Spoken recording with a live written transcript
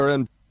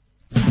And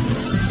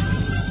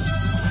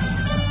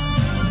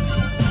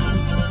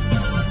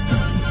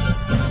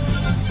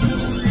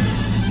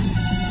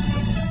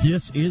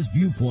this is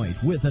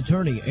Viewpoint with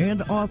attorney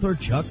and author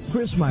Chuck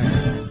Crismier.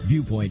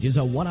 Viewpoint is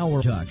a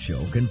 1-hour talk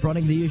show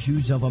confronting the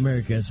issues of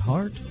America's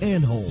heart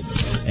and home.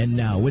 And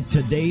now with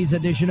today's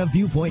edition of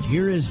Viewpoint,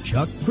 here is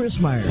Chuck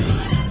Crismier.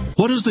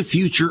 What is the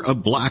future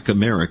of Black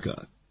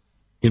America?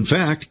 In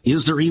fact,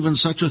 is there even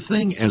such a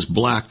thing as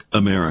Black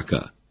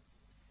America?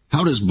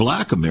 How does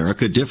Black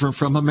America differ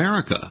from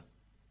America?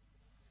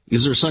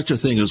 Is there such a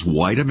thing as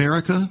White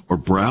America or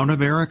Brown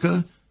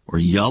America or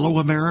Yellow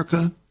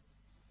America?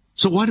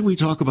 So why do we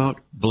talk about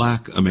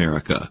Black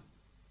America?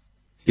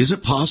 Is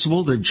it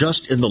possible that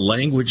just in the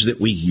language that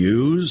we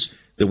use,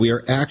 that we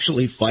are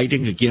actually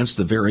fighting against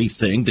the very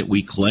thing that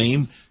we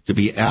claim to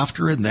be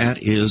after, and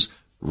that is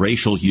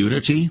racial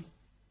unity?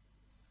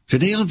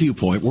 Today on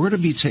Viewpoint, we're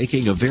going to be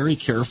taking a very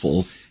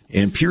careful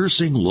and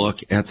piercing look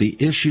at the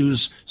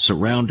issues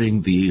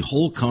surrounding the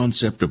whole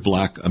concept of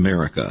Black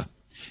America.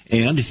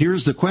 And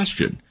here's the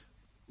question.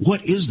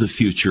 What is the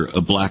future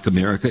of Black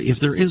America if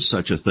there is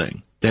such a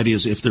thing? That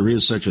is, if there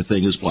is such a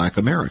thing as Black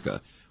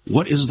America.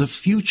 What is the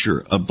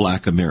future of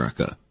Black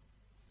America?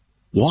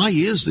 Why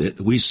is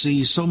it we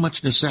see so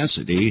much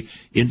necessity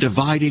in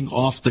dividing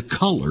off the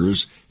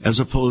colors as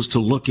opposed to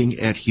looking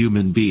at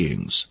human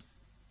beings?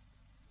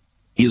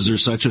 Is there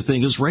such a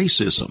thing as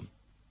racism?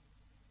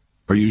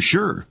 Are you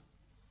sure?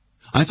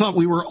 I thought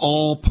we were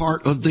all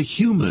part of the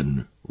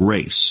human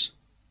race.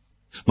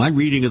 My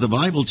reading of the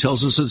Bible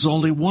tells us it's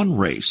only one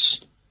race,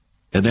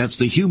 and that's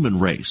the human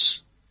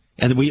race.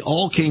 And we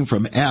all came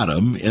from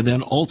Adam and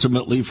then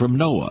ultimately from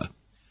Noah.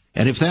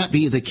 And if that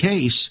be the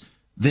case,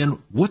 then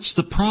what's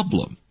the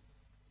problem?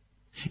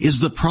 Is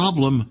the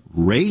problem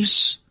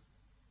race,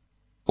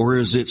 or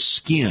is it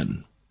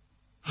skin?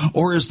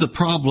 Or is the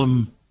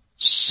problem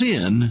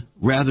sin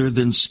rather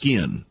than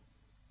skin?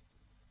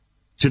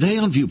 Today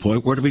on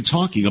Viewpoint, we're going to be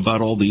talking about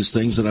all these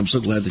things, and I'm so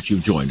glad that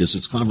you've joined us.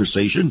 It's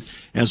conversation,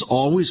 as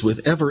always,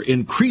 with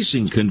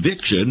ever-increasing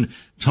conviction,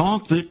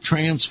 talk that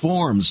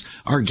transforms.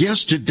 Our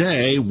guest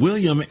today,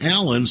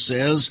 B.Allen,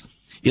 says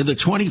in the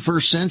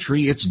 21st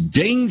century, it's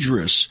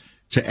dangerous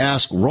to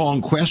ask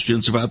wrong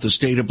questions about the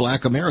state of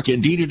Black America.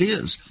 Indeed, it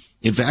is.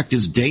 In fact,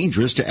 it's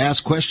dangerous to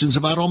ask questions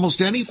about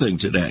almost anything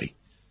today.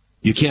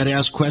 You can't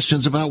ask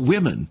questions about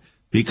women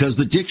because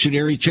the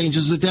dictionary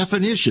changes the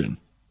definition.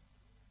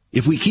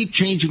 If we keep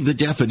changing the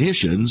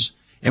definitions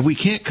and we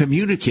can't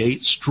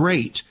communicate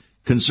straight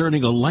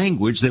concerning a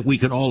language that we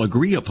can all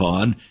agree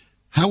upon,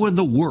 how in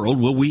the world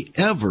will we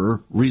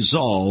ever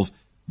resolve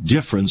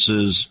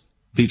differences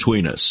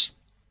between us?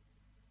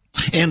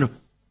 And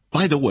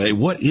by the way,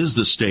 what is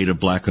the state of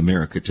Black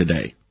America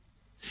today?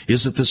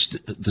 Is it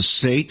the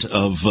state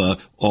of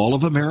all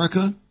of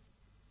America?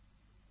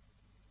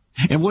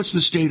 And what's the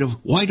state of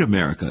white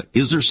America?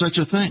 Is there such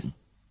a thing?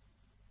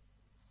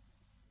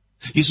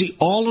 You see,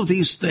 all of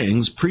these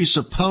things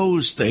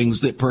presuppose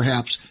things that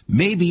perhaps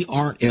maybe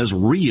aren't as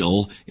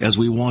real as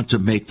we want to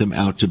make them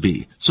out to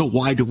be. So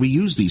why do we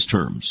use these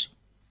terms?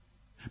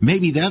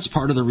 Maybe that's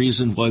part of the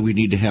reason why we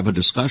need to have a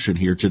discussion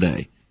here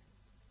today.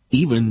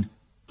 Even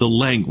the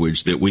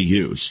language that we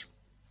use.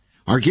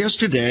 Our guest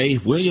today,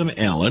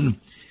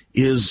 B.Allen,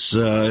 is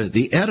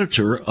the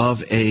editor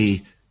of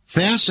a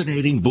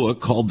fascinating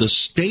book called The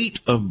State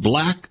of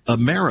Black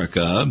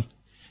America,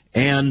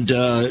 and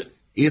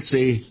it's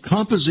a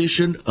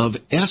composition of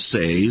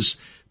essays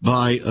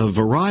by a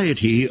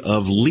variety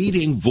of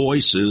leading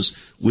voices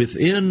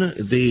within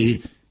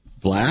the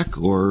Black,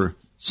 or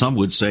some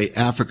would say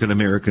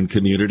African-American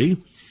community.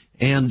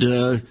 And,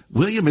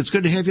 William, it's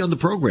good to have you on the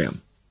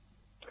program.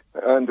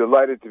 I'm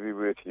delighted to be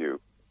with you.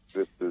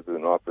 This is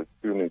an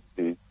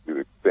opportunity to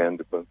expand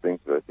upon things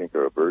that I think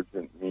are of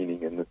urgent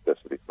meaning and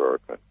necessity for our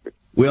country.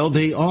 Well,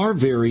 they are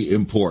very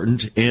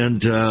important,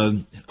 and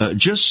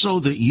just so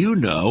that you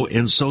know,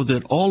 and so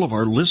that all of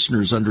our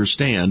listeners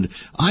understand,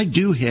 I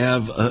do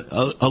have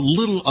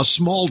a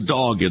small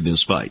dog in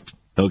this fight.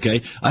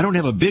 Okay, I don't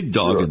have a big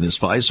dog in this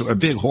fight, or a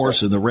big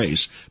horse in the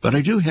race, but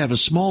I do have a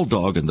small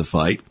dog in the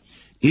fight.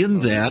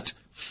 In that,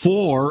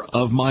 4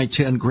 of my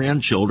 10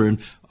 grandchildren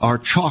are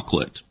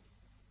chocolate.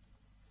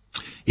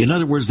 In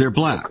other words, they're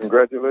black.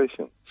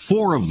 Congratulations.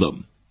 4 of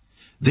them.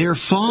 Their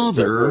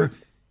father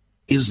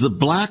is the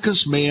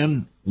blackest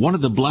man, one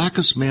of the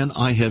blackest men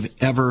I have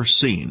ever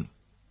seen.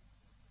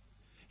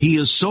 He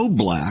is so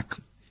black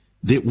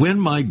that when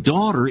my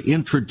daughter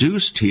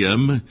introduced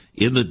him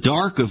in the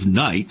dark of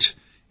night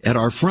at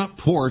our front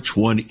porch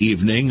one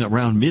evening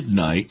around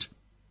midnight,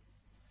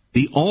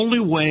 the only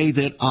way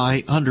that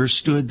I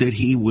understood that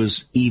he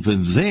was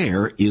even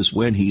there is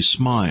when he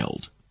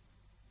smiled.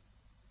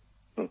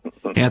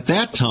 At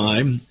that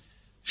time,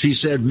 she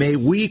said, "May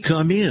we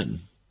come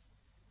in?"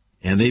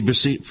 And they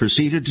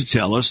proceeded to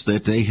tell us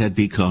that they had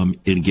become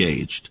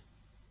engaged.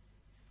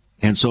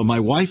 And so my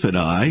wife and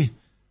I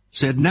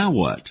said, now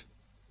what?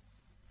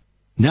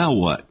 Now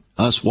what?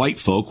 us white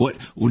folk, what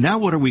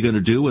are we going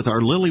to do with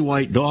our lily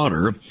white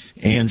daughter?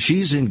 And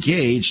she's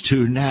engaged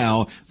to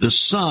now the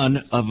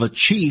son of a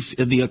chief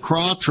in the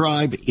Accra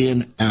tribe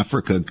in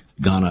Africa,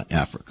 Ghana,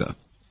 Africa.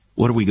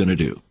 What are we going to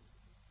do?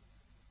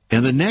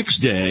 And the next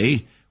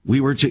day,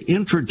 we were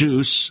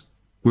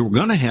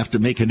going to have to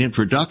make an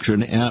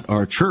introduction at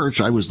our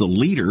church. I was the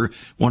leader,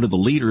 one of the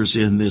leaders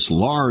in this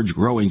large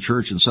growing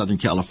church in Southern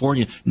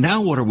California.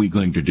 Now what are we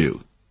going to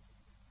do?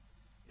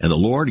 And the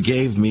Lord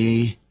gave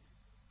me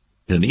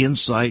an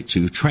insight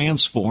to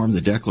transform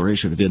the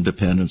Declaration of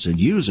Independence and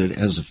use it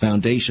as a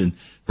foundation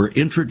for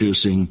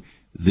introducing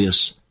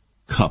this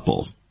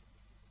couple.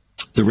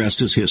 The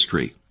rest is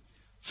history.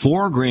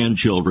 4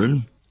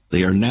 grandchildren.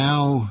 They are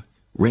now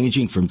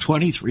ranging from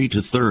 23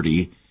 to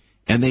 30,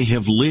 and they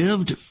have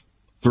lived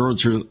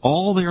through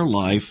all their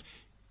life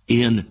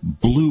in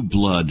blue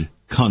blood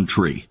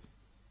country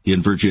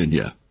in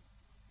Virginia.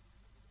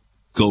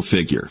 Go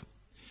figure.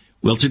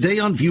 Well, today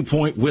on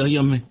Viewpoint,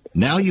 William,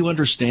 now you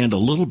understand a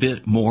little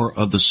bit more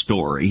of the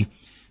story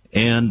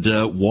and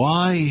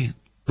why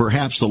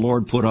perhaps the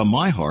Lord put on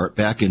my heart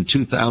back in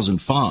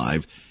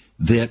 2005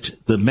 that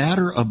the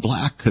matter of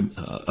black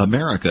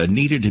America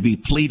needed to be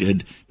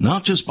pleaded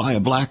not just by a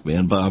black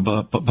man,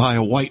 but by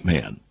a white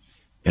man.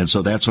 And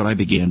so that's what I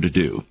began to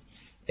do.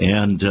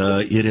 And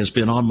it has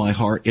been on my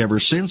heart ever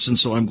since. And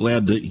so I'm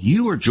glad that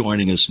you are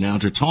joining us now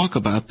to talk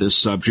about this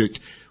subject.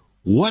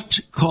 What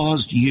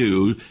caused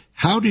you?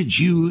 How did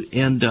you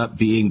end up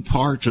being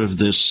part of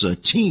this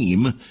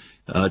team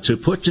to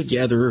put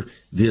together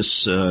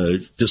this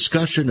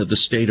discussion of the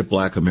state of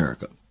black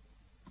America?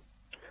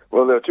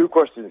 Well, there are 2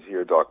 questions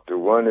here, Doctor.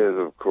 One is,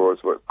 of course,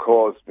 what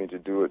caused me to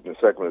do it, and the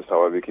second is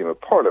how I became a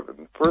part of it.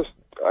 And first,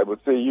 I would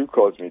say you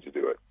caused me to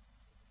do it.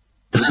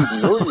 You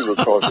didn't know you were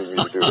causing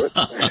me to do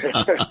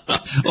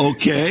it.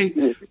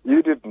 Okay.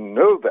 You didn't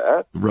know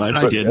that. Right,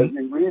 I but didn't. As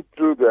you read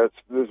through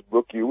this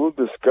book, you will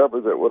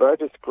discover that what I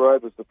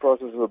describe as the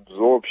process of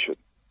absorption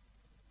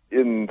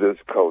in this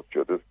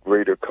culture, this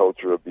greater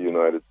culture of the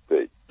United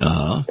States.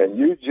 Uh-huh. And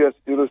you just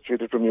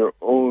illustrated from your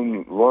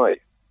own life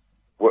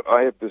what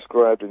I have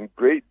described in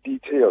great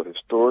detail,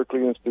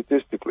 historically and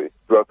statistically,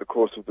 throughout the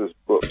course of this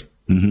book.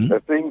 Mm-hmm. A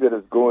thing that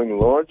is going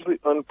largely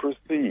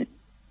unperceived.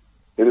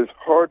 It is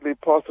hardly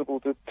possible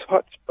to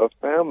touch a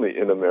family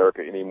in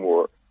America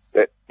anymore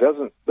that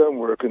doesn't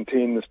somewhere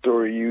contain the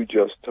story you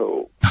just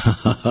told.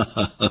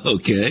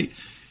 Okay.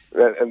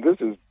 And this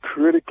is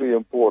critically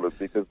important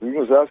because we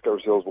must ask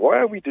ourselves, why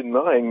are we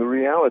denying the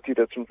reality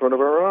that's in front of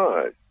our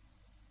eyes?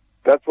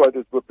 That's why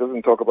this book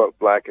doesn't talk about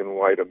black and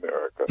white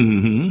America.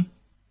 Mm-hmm.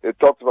 It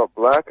talks about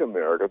black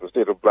America, the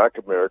state of black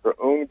America,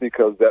 only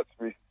because that's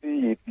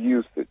received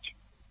usage.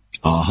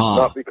 Uh-huh.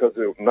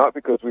 Not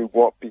because we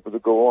want people to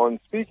go on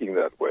speaking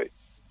that way.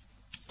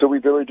 So we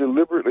very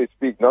deliberately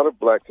speak not of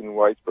blacks and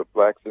whites, but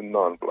blacks and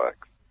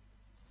non-blacks.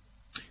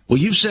 Well,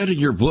 you said in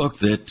your book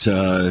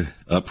that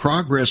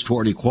progress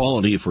toward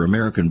equality for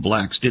American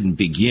blacks didn't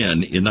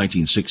begin in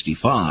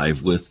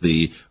 1965 or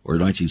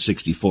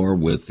 1964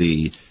 with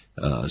the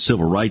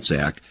Civil Rights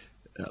Act.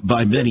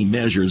 By many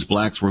measures,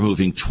 blacks were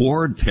moving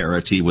toward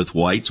parity with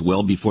whites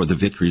well before the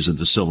victories of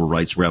the Civil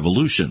Rights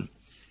Revolution.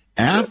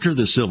 After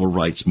the Civil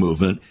Rights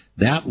Movement,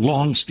 that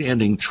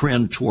long-standing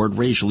trend toward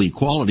racial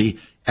equality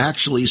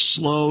actually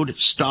slowed,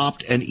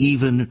 stopped, and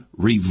even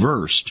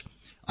reversed.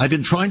 I've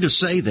been trying to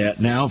say that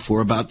now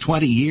for about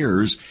 20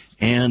 years,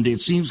 and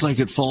it seems like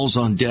it falls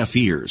on deaf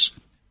ears.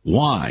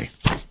 Why?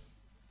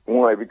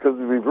 Why? Because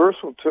the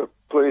reversal took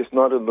place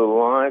not in the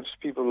lives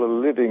people are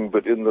living,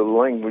 but in the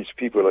language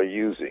people are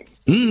using.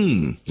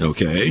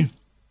 Okay.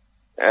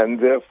 And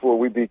therefore,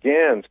 we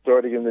began,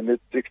 starting in the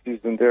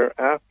mid-'60s and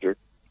thereafter,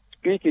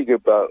 speaking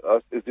about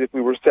us as if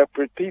we were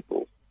separate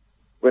people,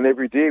 when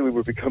every day we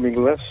were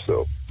becoming less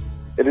so.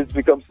 It has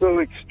become so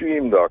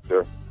extreme,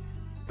 Doctor,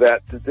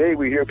 that today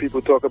we hear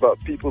people talk about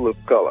people of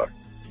color.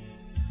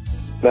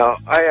 Now,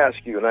 I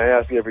ask you, and I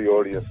ask every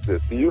audience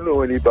this, do you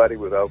know anybody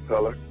without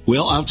color?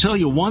 Well, I'll tell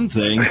you one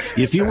thing.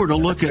 If you were to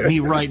look at me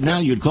right now,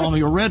 you'd call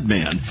me a red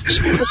man.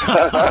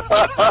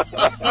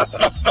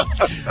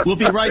 We'll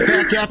be right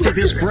back after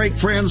this break,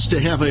 friends, to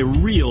have a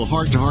real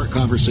heart-to-heart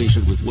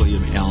conversation with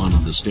William Allen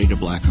on the state of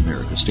black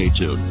America. Stay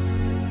tuned.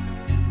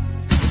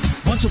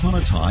 Once upon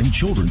a time,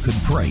 children could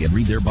pray and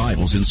read their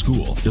Bibles in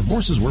school.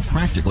 Divorces were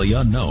practically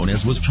unknown,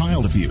 as was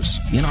child abuse.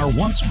 In our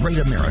once great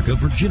America,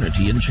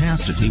 virginity and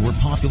chastity were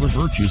popular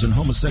virtues and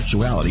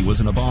homosexuality was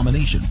an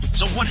abomination.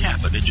 So what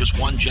happened in just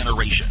one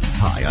generation?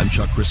 Hi, I'm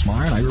Chuck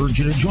Chrismeyer, and I urge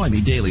you to join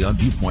me daily on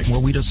Viewpoint, where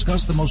we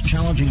discuss the most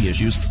challenging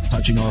issues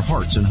touching our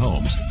hearts and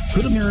homes.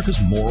 Could America's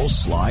moral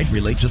slide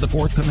relate to the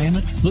fourth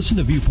commandment? Listen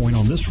to Viewpoint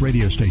on this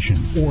radio station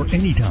or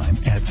anytime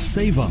at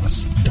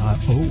saveus.org.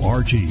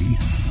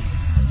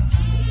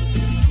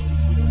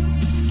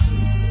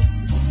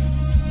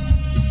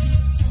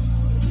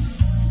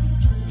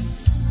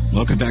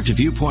 Welcome back to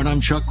Viewpoint.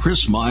 I'm Chuck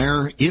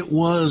Chrismeyer. It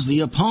was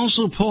the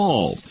Apostle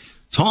Paul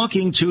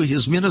talking to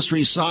his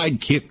ministry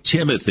sidekick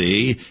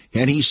Timothy,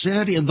 and he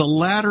said in the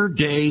latter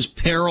days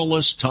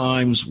perilous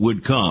times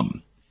would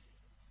come.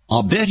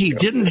 I'll bet he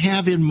didn't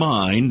have in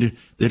mind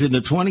that in the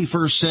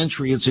 21st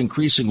century it's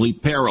increasingly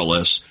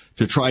perilous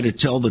to try to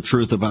tell the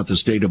truth about the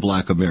state of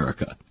black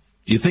America.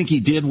 Do you think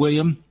he did,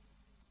 William?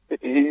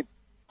 He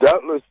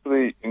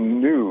doubtlessly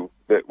knew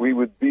that we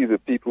would be the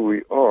people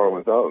we are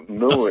without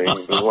knowing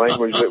the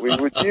language that we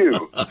would use.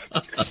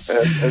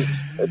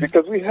 And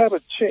because we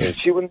haven't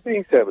changed. Human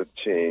beings haven't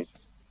changed.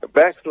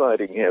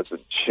 Backsliding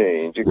hasn't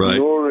changed.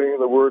 Ignoring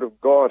the Word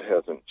of God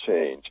hasn't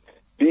changed.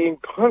 Being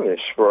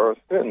punished for our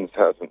sins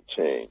hasn't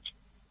changed.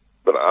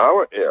 But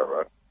our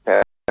era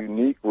has a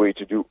unique way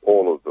to do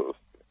all of those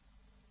things.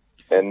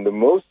 And the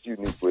most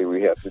unique way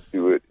we have to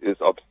do it is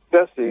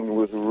obsessing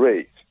with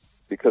race,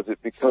 because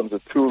it becomes a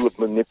tool of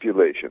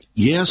manipulation.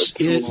 Yes,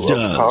 it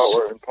does.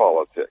 Power and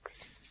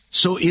politics.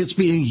 So it's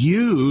being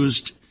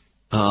used,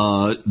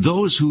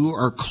 those who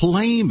are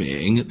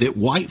claiming that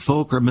white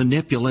folk are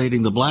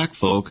manipulating the black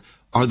folk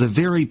are the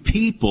very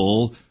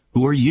people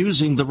who are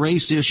using the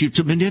race issue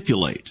to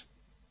manipulate.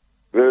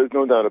 There's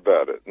no doubt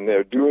about it. And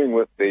they're doing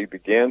what they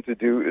began to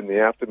do in the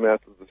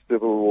aftermath of the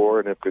Civil War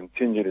and have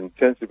continued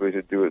intensively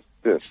to do it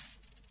since.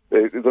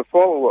 The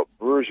follow-up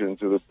version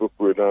to the book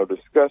we're now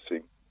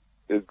discussing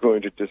is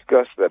going to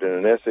discuss that in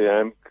an essay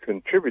I'm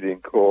contributing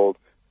called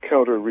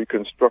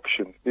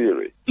Counter-Reconstruction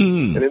Theory.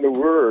 And in a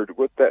word,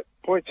 what that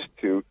points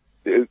to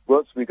is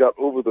once we got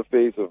over the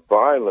phase of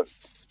violence,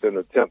 an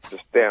attempt to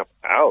stamp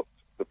out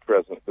the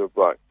presence of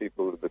black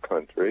people in the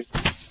country,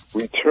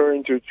 we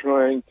turned to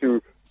trying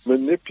to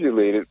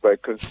manipulate it by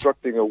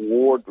constructing a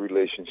ward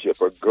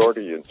relationship, a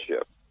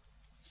guardianship.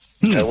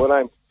 And what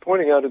I'm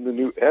pointing out in the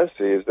new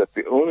essay is that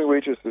the only way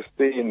to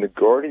sustain the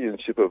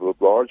guardianship of a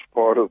large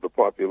part of the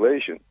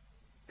population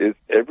is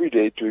every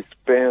day to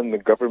expand the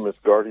government's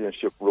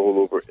guardianship role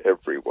over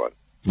everyone.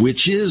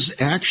 Which is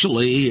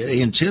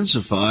actually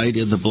intensified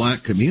in the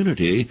black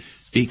community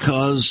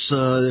because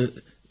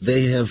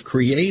they have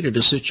created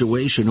a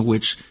situation in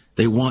which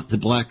they want the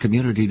black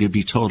community to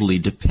be totally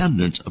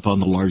dependent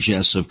upon the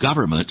largesse of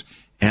government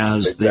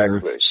as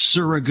their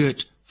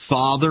surrogate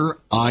father,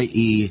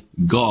 i.e.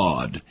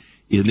 God,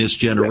 in this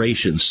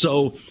generation.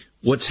 So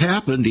what's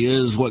happened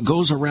is what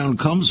goes around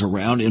comes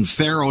around, and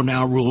Pharaoh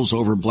now rules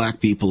over black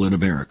people in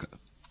America.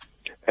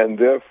 And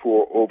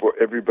therefore over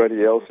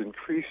everybody else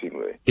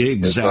increasingly. Exactly.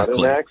 It's not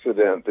an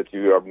accident that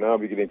you are now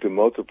beginning to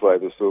multiply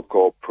the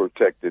so-called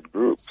protected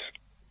groups.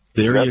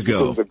 There you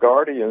go. Because the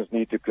guardians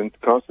need to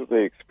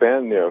constantly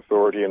expand their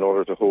authority in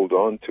order to hold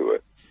on to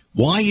it.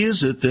 Why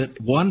is it that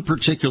one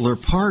particular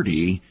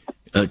party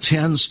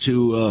tends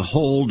to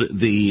hold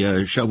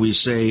the, shall we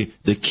say,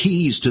 the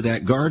keys to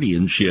that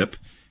guardianship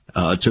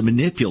to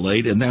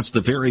manipulate, and that's the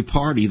very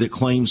party that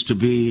claims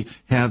to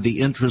have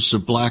the interests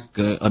of black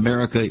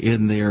America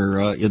in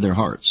their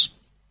hearts?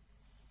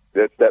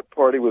 That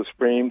party was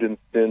framed in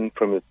sin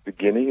from its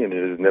beginning, and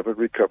it has never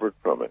recovered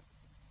from it.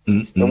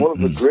 And one of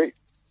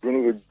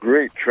the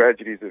great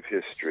tragedies of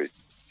history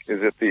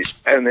is that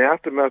in the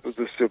aftermath of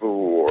the Civil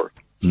War,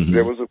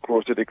 there was, of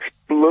course, an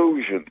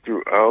explosion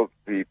throughout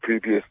the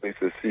previously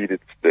seceded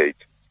states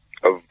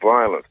of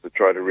violence to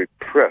try to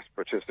repress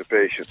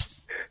participation,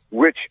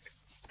 which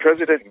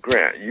President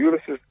Grant,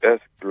 Ulysses S.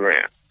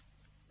 Grant,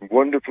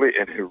 wonderfully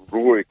and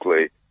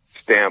heroically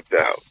stamped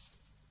out.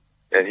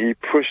 And he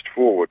pushed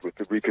forward with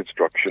the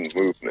Reconstruction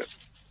movement.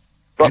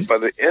 But by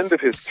the end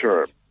of his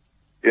term,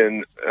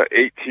 in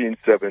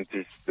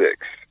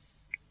 1876,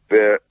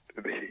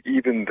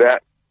 even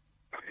that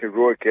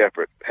heroic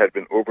effort had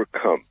been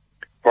overcome,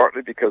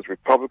 partly because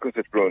Republicans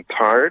had grown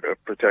tired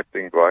of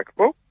protecting black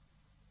folk,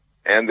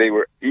 and they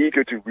were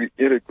eager to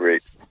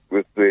reintegrate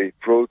with the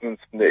frozen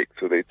snake,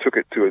 so they took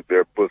it to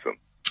their bosom.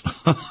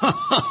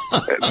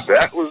 And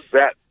that was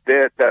that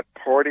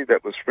party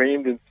that was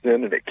framed in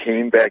sin, and it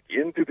came back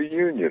into the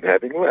Union,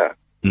 having left,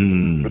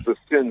 with the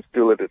sin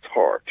still at its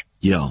heart.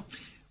 Yeah.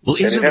 Well,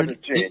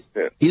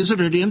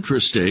 isn't it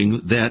interesting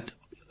that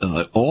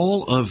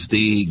all of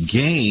the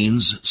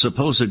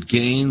supposed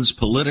gains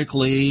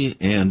politically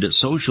and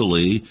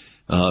socially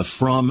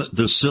from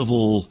the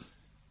Civil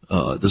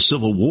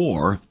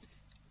War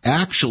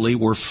actually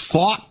were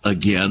fought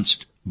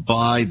against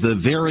by the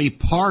very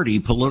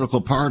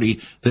political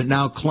party that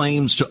now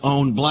claims to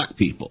own black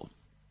people?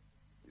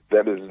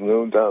 That is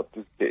no doubt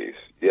the case.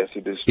 Yes,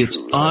 it is true. It's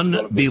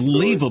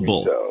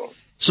unbelievable.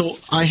 So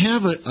I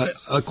have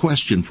a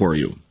question for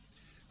you.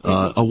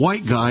 A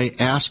white guy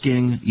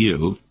asking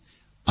you,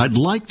 I'd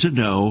like to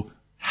know,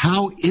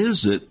 how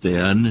is it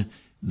then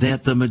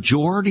that the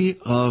majority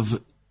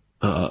of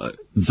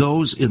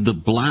those in the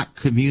black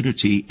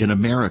community in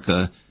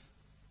America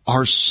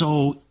are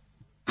so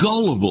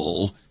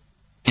gullible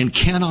and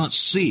cannot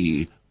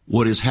see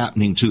what is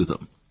happening to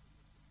them?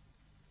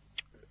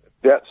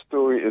 That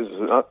story is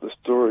not the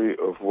story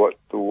of what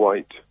the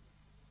white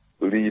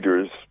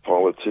leaders,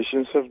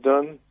 politicians have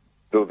done,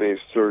 though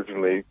they've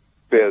certainly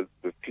fed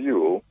the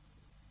fuel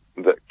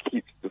that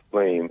keeps the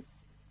flame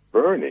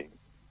burning.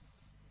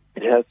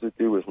 It has to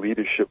do with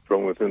leadership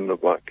from within the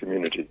black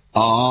community.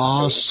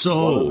 Ah, One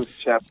so of the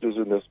chapters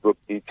in this book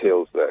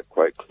details that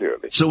quite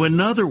clearly. So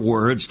in other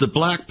words, the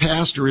black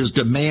pastor is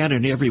the man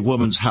in every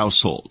woman's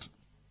household.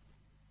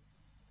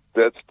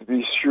 That's to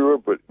be sure,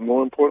 but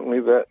more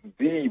importantly, that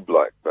the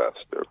black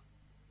pastor,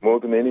 more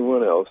than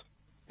anyone else,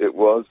 it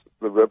was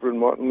the Reverend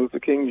Martin Luther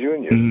King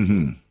Jr.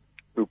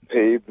 Who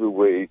paved the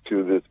way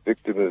to this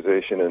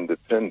victimization and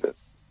dependence.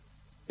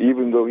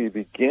 Even though he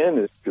began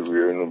his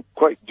career in a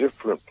quite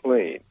different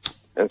plane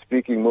and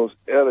speaking most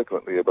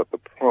eloquently about the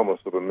promise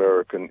of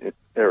American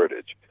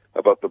heritage,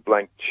 about the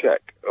blank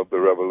check of the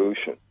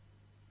revolution,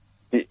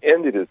 he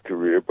ended his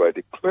career by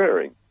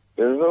declaring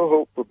there's no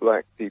hope for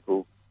black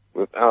people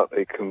without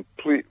a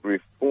complete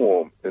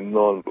reform in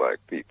non-black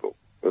people,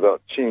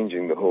 without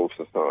changing the whole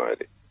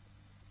society.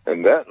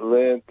 And that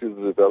led to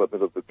the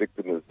development of the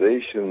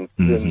victimization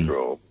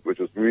syndrome, which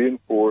was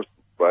reinforced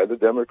by the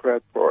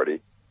Democrat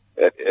Party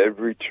at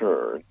every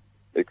turn,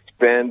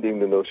 expanding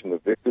the notion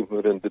of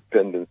victimhood and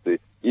dependency,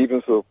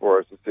 even so far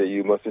as to say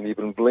you mustn't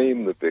even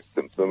blame the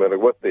victims, no matter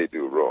what they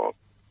do wrong.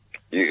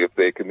 If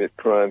they commit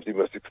crimes, you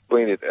must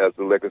explain it as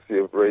the legacy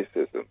of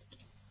racism.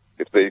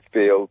 If they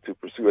fail to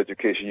pursue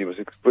education, you must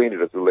explain it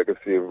as the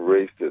legacy of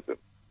racism.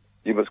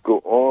 You must go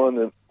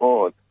on,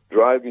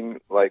 driving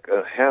like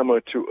a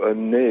hammer to a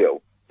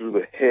nail through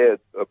the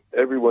heads of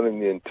everyone in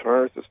the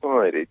entire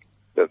society,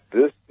 that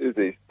this is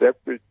a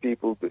separate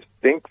people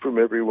distinct from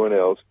everyone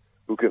else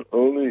who can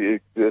only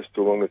exist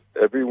so long as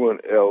everyone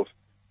else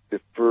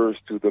defers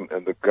to them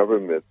and the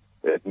government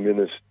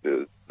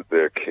administers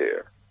their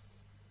care.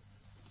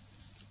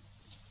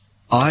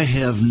 I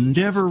have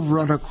never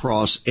run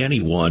across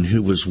anyone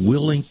who was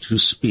willing to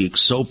speak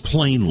so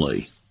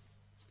plainly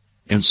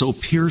and so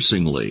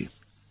piercingly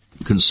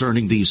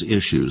concerning these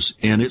issues.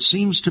 And it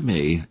seems to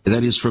me,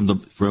 that is from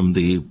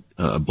the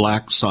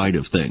black side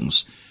of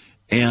things,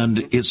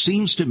 and it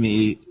seems to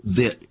me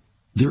that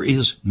there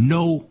is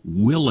no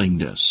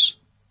willingness,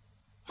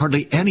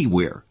 hardly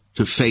anywhere,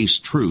 to face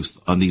truth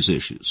on these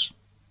issues.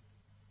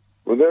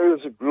 Well, there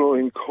is a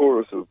growing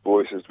chorus of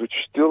voices, which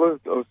still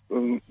are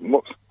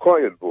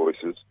quiet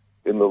voices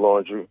in the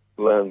larger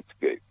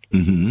landscape,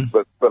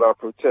 but are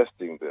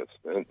protesting this.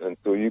 And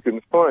so you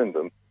can find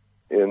them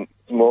in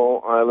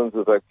small islands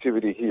of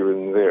activity here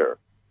and there.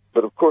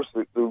 But, of course,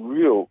 the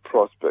real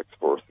prospects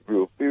for us, the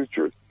real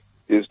future,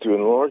 is to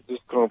enlarge this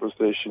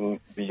conversation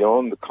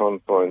beyond the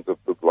confines of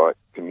the black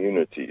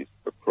communities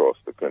across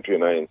the country.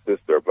 And I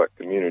insist our black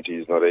community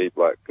is not a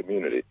black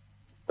community.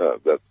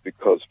 That's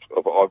because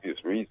of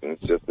obvious reasons.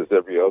 Just as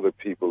every other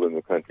people in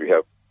the country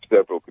have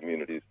several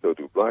communities, so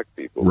do black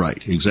people.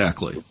 Right,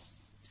 exactly.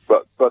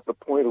 But the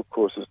point, of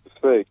course, is to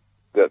say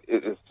that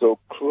it is so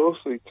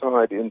closely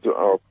tied into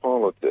our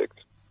politics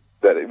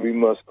that we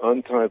must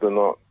untie the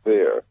knot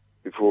there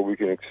before we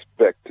can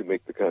expect to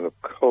make the kind of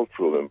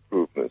cultural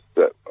improvements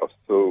that are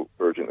so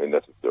urgently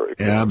necessary.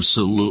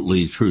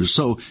 Absolutely true.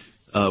 So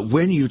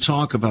when you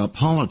talk about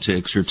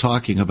politics, you're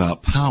talking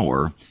about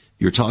power,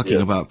 you're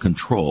talking about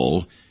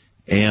control,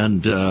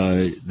 and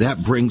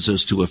that brings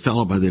us to a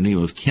fellow by the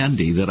name of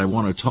Kendi that I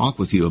want to talk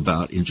with you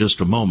about in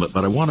just a moment.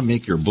 But I want to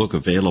make your book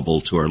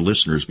available to our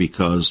listeners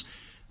because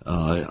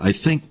I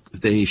think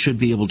they should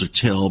be able to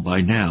tell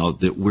by now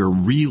that we're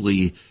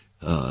really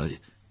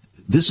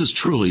this is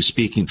truly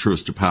speaking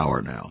truth to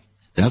power now.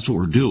 That's what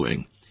we're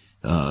doing.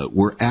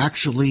 We're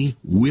actually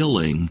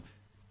willing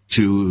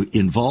to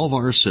involve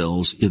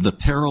ourselves in the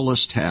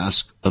perilous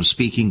task of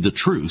speaking the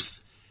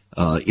truth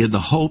in the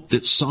hope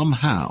that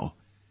somehow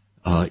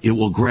it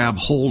will grab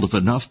hold of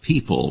enough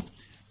people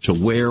to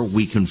where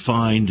we can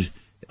find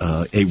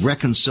a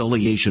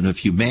reconciliation of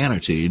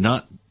humanity,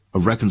 not a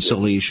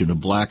reconciliation of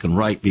black and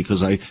white,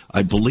 because I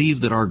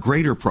believe that our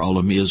greater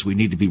problem is we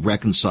need to be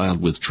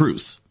reconciled with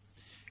truth.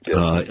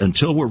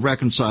 Until we're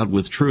reconciled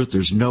with truth,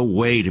 there's no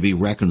way to be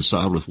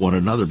reconciled with one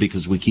another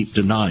because we keep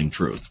denying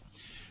truth.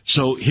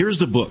 So here's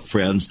the book,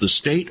 friends, The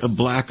State of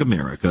Black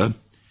America.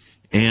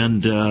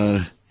 And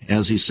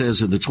as he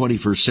says, in the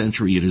 21st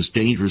century, it is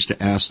dangerous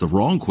to ask the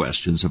wrong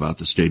questions about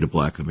the state of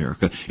Black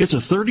America. It's a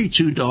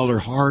 $32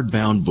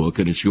 hardbound book,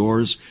 and it's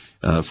yours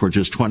for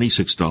just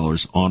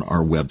 $26 on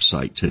our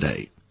website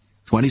today.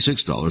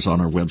 $26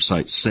 on our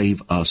website,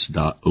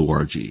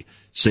 saveus.org.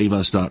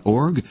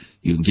 SaveUs.org.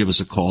 You can give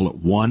us a call at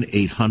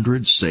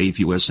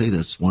 1-800-SAVE-USA.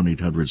 That's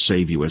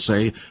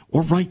 1-800-SAVE-USA.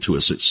 Or write to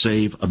us at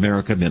Save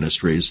America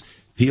Ministries,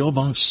 P.O.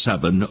 Box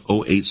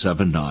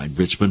 70879,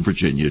 Richmond,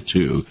 Virginia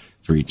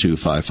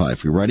 23255.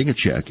 If you're writing a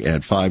check,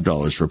 add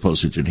 $5 for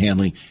postage and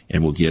handling,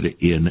 and we'll get it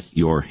in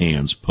your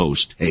hands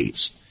post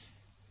haste.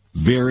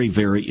 Very,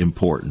 very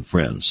important,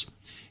 friends.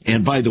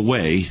 And by the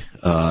way,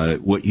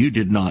 what you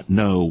did not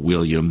know,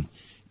 William,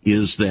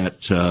 is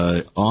that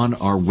on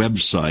our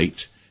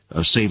website,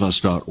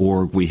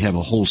 SaveUs.org, we have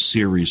a whole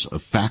series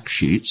of fact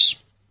sheets.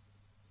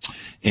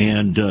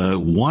 And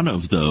one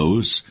of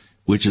those,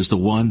 which is the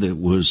one that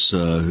was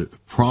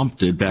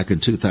prompted back in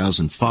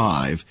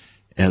 2005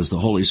 as the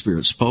Holy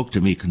Spirit spoke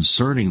to me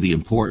concerning the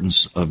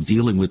importance of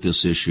dealing with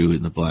this issue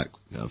in the black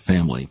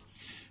family.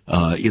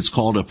 It's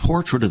called A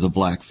Portrait of the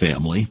Black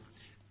Family,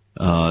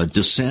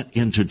 Descent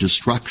into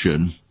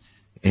Destruction.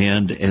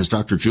 And as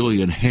Dr.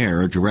 Julian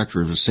Hare,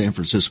 director of the San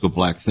Francisco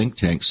Black Think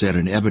Tank, said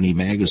in Ebony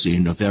magazine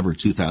in November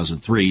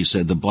 2003, he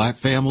said the black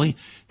family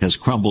has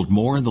crumbled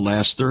more in the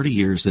last 30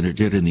 years than it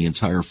did in the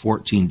entire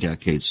 14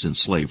 decades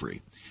since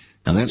slavery.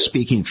 Now, that's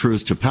speaking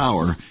truth to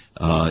power.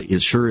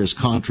 It sure is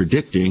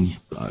contradicting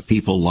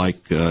people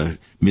like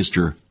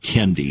Mr.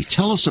 Kendi.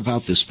 Tell us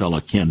about this fella,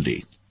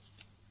 Kendi.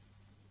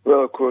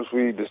 Well, of course,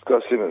 we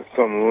discuss him at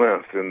some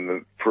length in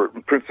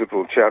the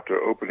principal chapter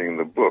opening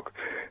the book,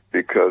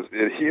 because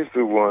he's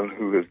the one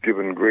who has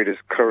given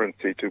greatest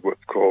currency to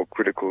what's called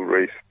critical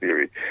race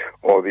theory,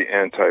 or the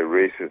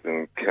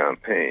anti-racism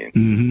campaign.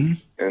 Mm-hmm.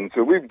 And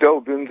so we've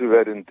delved into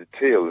that in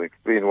detail and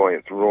explained why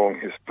it's wrong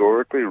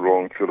historically,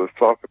 wrong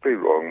philosophically,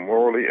 wrong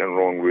morally, and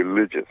wrong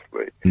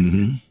religiously.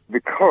 Mm-hmm.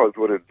 Because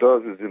what it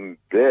does is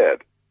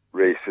embed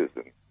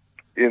racism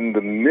in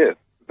the myth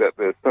that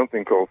there's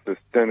something called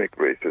systemic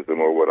racism,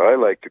 or what I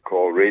like to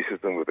call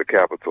racism with a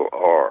capital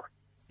R.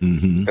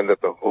 Mm-hmm. And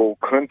that the whole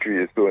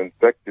country is so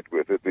infected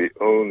with it, the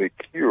only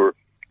cure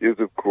is,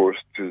 of course,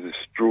 to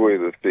destroy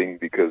the thing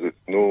because it's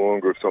no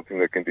longer something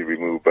that can be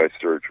removed by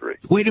surgery.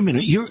 Wait a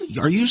minute.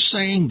 Are you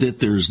saying that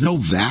there's no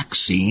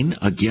vaccine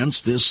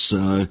against this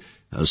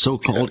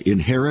so-called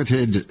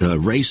inherited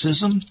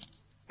racism?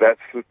 That's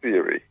the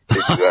theory.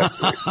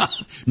 Exactly.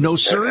 No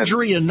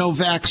surgery and no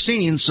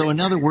vaccine. So,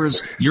 in other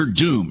words, you're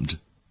doomed.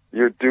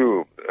 You're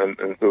doomed.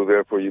 And so,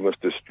 therefore, you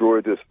must destroy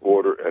this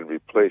order and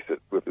replace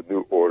it with a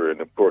new order. And,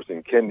 of course,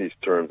 in Kendi's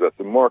terms, that's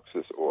a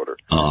Marxist order.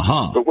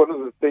 Uh-huh. But one of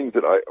the things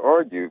that I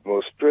argue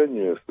most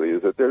strenuously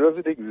is that there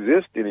doesn't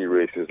exist any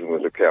racism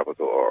with a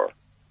capital R.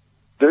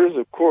 There is,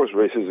 of course,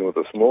 racism with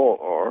a small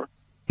r,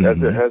 as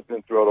there has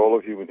been throughout all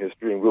of human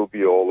history and will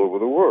be all over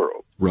the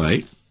world.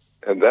 Right.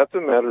 And that's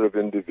a matter of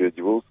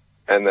individuals,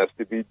 and that's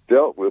to be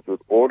dealt with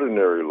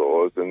ordinary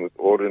laws and with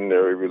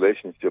ordinary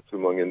relationships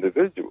among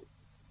individuals.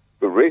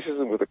 But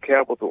racism with a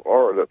capital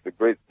R, that's a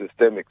great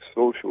systemic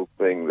social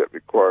thing that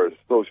requires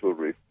social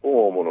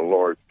reform on a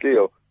large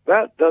scale,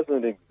 that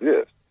doesn't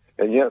exist.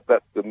 And yet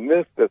that's the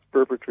myth that's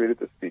perpetrated,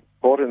 that's being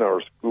taught in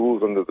our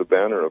schools under the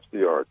banner of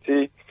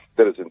CRT,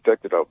 that has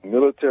infected our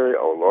military,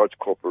 our large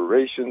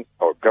corporations,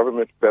 our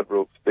government,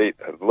 federal, state,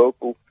 and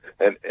local,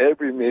 and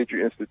every major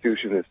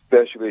institution,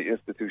 especially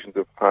institutions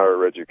of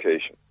higher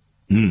education.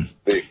 Mm.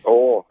 They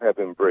all have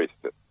embraced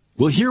it.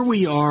 Well, here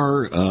we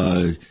are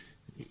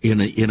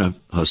in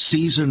a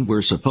season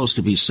we're supposed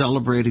to be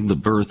celebrating the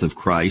birth of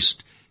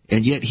Christ,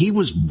 and yet he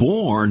was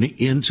born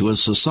into a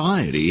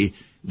society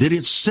that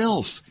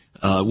itself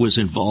was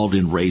involved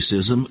in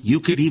racism. You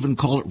could even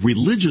call it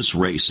religious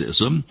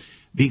racism,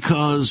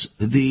 because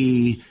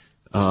the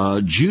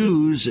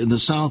Jews in the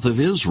south of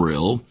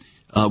Israel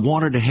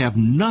wanted to have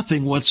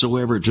nothing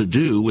whatsoever to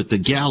do with the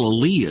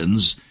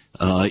Galileans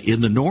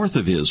in the north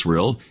of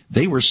Israel.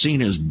 They were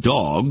seen as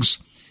dogs.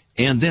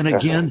 And then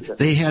again,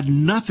 they had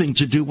nothing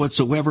to do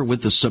whatsoever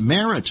with the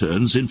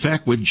Samaritans. In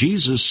fact, when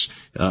Jesus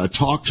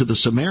talked to the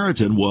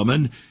Samaritan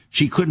woman,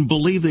 she couldn't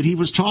believe that he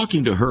was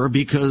talking to her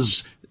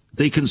because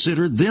they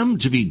considered them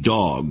to be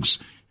dogs,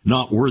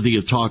 not worthy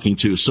of talking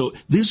to. So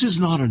this is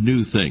not a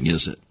new thing,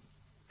 is it?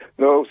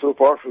 No, so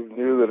far from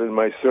new that in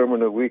my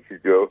sermon a week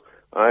ago,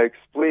 I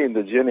explained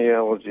the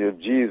genealogy of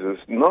Jesus,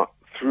 not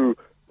through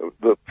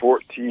the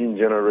 14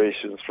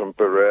 generations from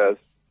Perez,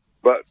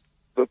 but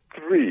the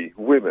 3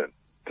 women,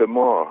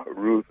 Tamar,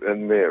 Ruth,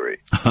 and Mary,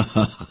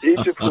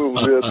 each of whom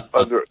lived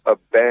under a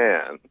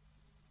ban,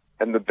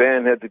 and the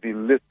ban had to be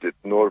lifted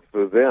in order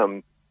for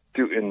them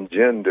to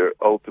engender,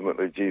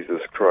 ultimately,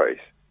 Jesus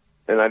Christ.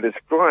 And I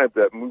described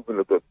that movement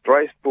of the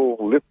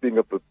thricefold lifting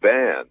of the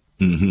ban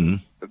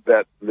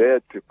that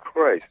led to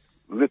Christ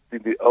lifting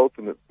the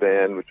ultimate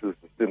ban, which was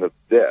the sin of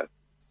death,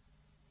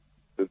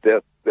 the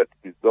death that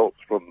results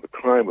from the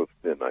crime of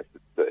sin, I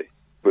should say,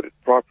 put it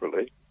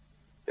properly,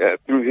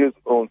 through his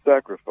own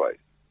sacrifice.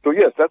 So,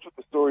 yes, that's what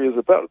the story is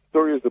about. The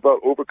story is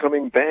about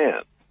overcoming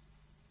bans.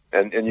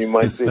 And you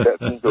might say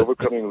that means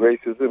overcoming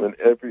racism and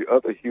every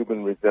other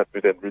human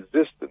resentment and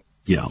resistance.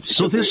 Yeah,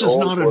 so this is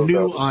not a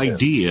new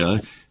idea.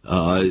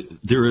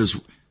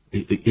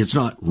 It's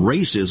not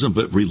racism,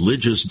 but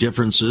religious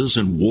differences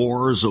and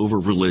wars over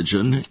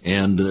religion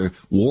and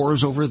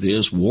wars over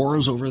this,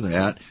 wars over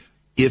that.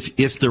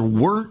 If there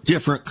weren't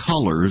different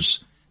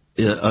colors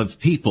of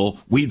people,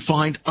 we'd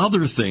find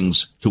other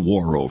things to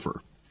war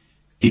over.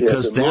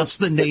 Because that's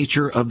the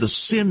nature of the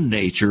sin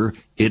nature.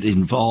 It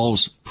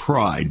involves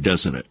pride,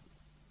 doesn't it?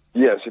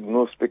 Yes, and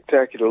most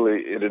spectacularly,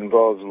 it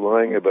involves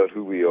lying about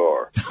who we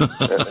are.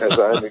 as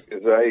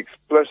I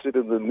expressed it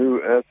in the new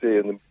essay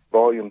in the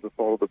volume to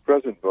follow the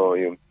present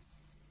volume,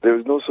 there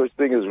is no such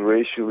thing as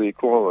racial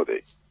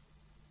equality.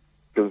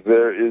 Because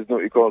there is no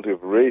equality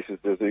of races,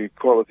 there's an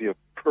equality of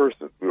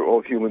persons. We're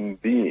all human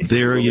beings.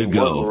 There you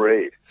go. One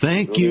race.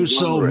 Thank you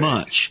so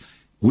much.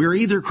 We're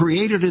either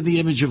created in the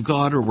image of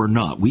God or we're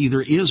not. We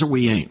either is or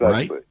we ain't,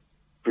 exactly. Right?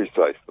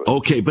 Precisely.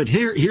 Okay, but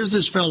here's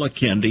this fella,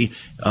 Kendi.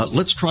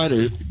 Let's try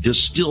to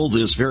distill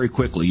this very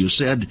quickly. You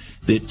said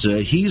that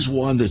he's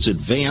one that's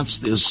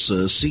advanced this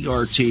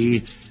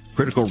CRT,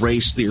 critical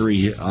race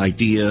theory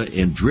idea,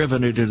 and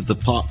driven it into the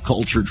pop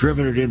culture,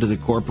 driven it into the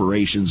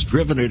corporations,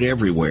 driven it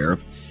everywhere.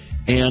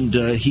 And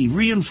he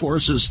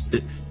reinforces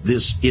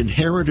this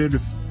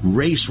inherited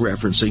race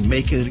referencing,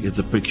 making it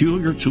the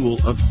peculiar tool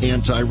of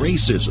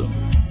anti-racism.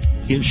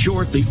 In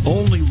short, the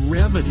only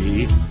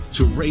remedy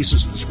to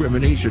racist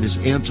discrimination is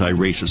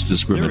anti-racist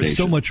discrimination. There is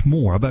so much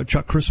more about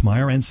Chuck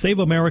Crismier and Save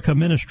America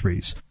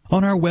Ministries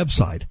on our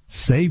website,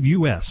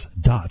 saveus.org.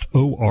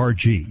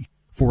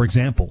 For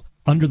example,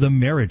 under the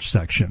marriage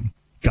section,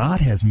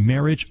 God has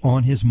marriage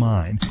on his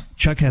mind.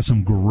 Chuck has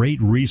some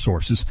great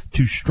resources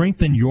to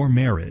strengthen your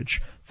marriage.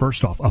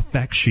 First off, a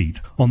fact sheet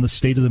on the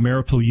state of the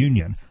marital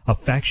union, a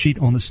fact sheet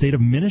on the state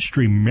of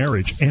ministry,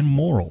 marriage, and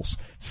morals.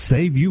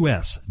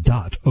 SaveUS.org.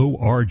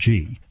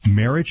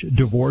 Marriage,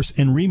 divorce,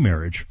 and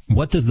remarriage.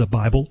 What does the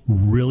Bible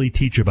really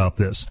teach about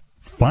this?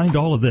 Find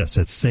all of this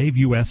at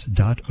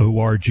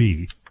SaveUS.org.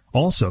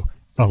 Also,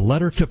 a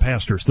letter to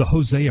pastors, the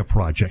Hosea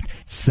Project,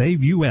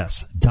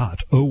 SaveUS.org,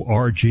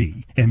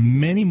 and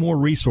many more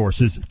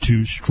resources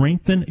to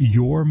strengthen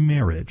your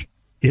marriage.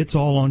 It's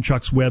all on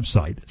Chuck's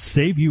website,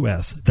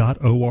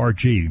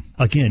 SaveUS.org.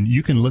 Again,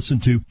 you can listen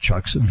to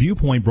Chuck's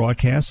Viewpoint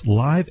broadcast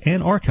live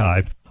and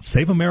archived.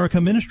 Save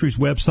America Ministries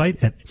website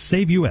at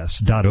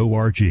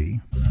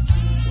SaveUS.org.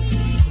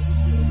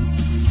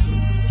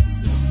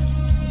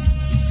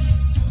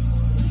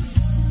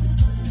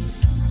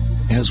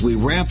 As we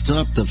wrapped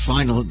up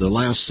the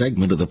last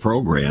segment of the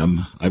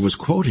program, I was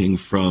quoting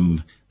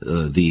from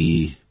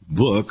the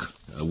book,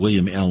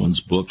 William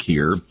Allen's book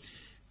here,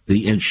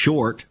 in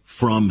short,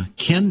 from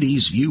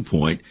Kendi's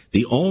viewpoint,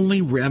 the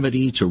only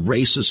remedy to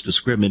racist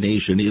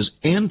discrimination is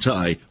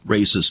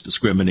anti-racist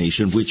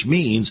discrimination, which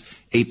means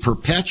a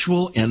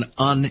perpetual and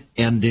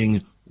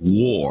unending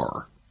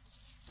war.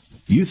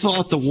 You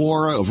thought the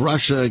war of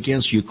Russia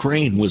against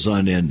Ukraine was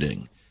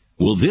unending.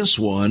 Well, this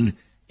one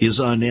is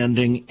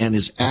unending and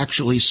is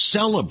actually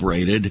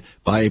celebrated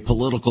by a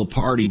political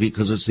party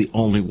because it's the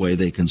only way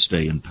they can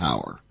stay in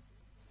power.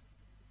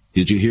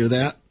 Did you hear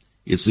that?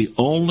 It's the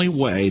only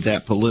way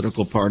that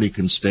political party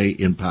can stay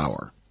in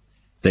power.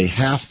 They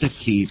have to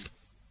keep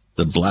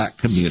the black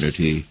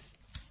community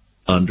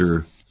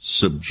under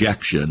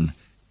subjection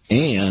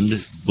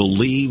and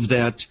believe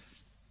that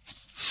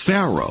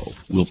Pharaoh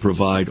will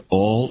provide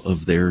all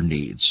of their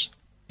needs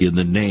in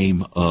the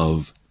name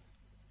of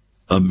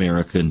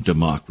American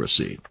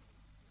democracy.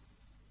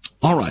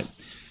 All right.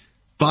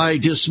 By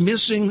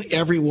dismissing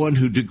everyone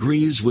who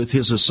agrees with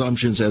his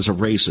assumptions as a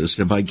racist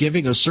and by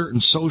giving a certain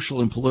social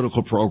and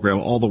political program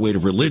all the way to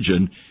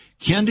religion,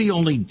 Kendi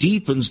only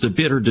deepens the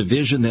bitter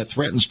division that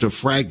threatens to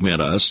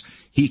fragment us.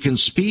 He can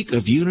speak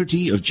of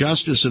unity, of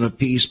justice, and of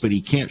peace, but he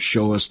can't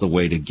show us the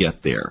way to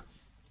get there.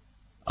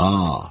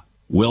 Ah,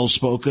 well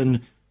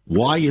spoken.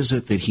 Why is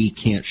it that he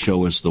can't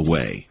show us the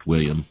way,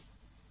 William?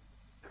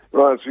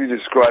 Well, as we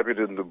describe it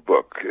in the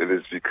book, it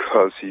is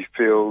because he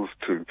fails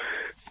to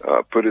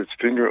put his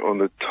finger on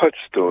the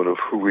touchstone of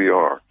who we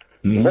are.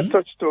 Mm-hmm. And that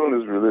touchstone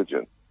is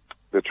religion,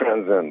 the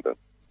transcendent.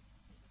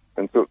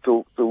 And so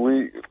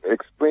we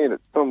explain at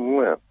some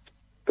length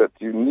that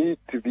you need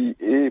to be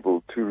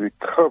able to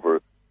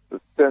recover the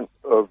sense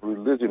of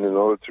religion in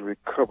order to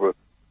recover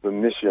the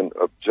mission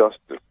of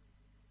justice.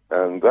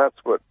 And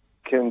that's what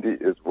Kendi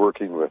is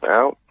working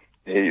without.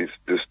 His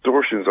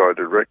distortions are a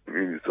direct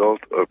result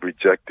of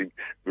rejecting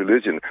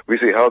religion. We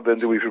say, how then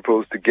do we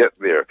propose to get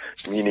there?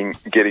 Meaning,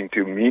 getting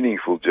to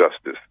meaningful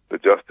justice, the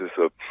justice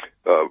of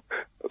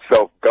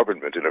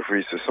self-government in a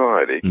free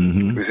society.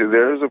 Mm-hmm. We say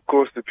there is, of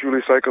course, the purely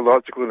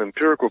psychological and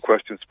empirical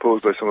questions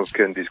posed by some of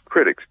Kendi's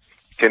critics.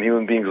 Can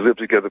human beings live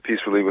together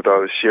peacefully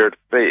without a shared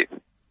faith?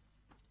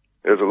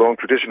 There's a long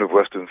tradition of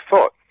Western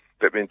thought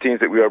that maintains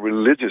that we are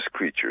religious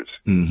creatures.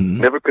 Mm-hmm.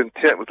 Never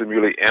content with a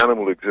merely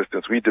animal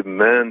existence, we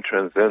demand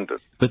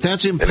transcendence. But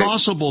that's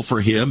impossible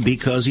for him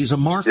because he's a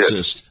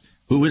Marxist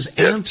who is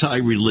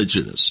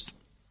anti-religionist.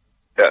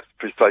 Yes,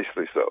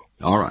 precisely so.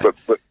 All right.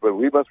 But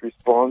we must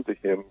respond to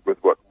him with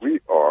what we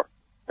are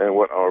and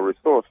what our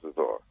resources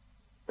are.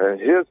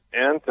 And his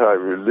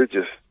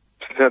anti-religious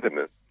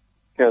sentiment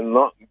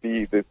cannot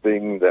be the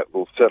thing that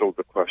will settle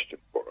the question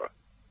for us.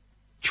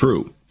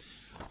 True.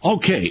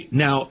 Okay,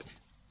 now,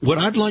 what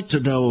I'd like to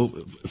know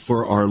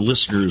for our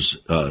listeners'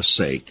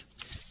 sake,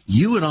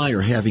 you and I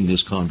are having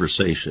this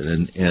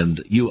conversation,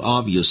 and you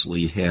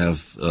obviously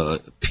have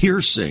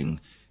piercing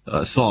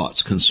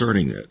thoughts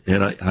concerning it,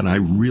 and I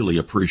really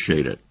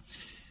appreciate it.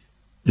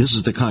 This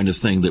is the kind of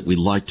thing that we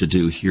like to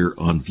do here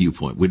on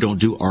Viewpoint. We don't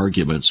do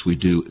arguments. We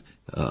do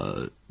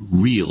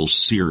real,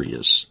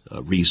 serious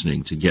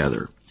reasoning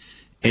together.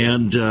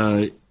 And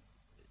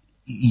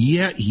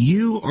yet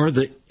you are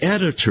the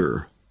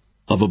editor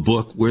of a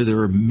book where there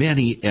are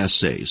many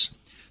essays.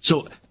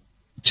 So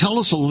tell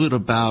us a little bit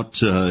about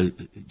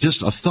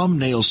just a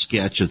thumbnail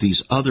sketch of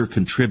these other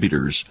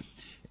contributors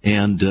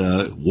and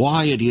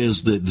why it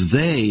is that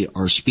they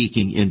are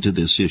speaking into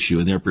this issue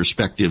and their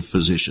perspective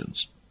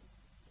positions.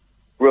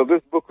 Well,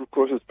 this book, of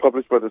course, is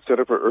published by the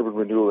Center for Urban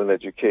Renewal and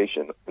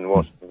Education in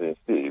Washington,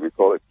 D.C. We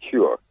call it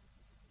CURE,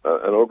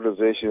 an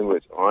organization in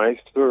which I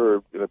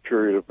served in a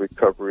period of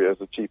recovery as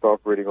a chief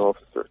operating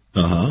officer.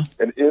 Uh-huh.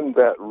 And in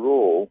that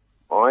role,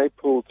 I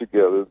pulled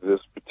together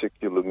this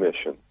particular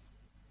mission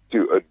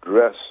to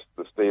address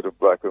the state of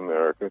Black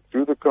America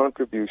through the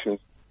contributions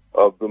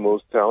of the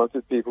most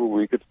talented people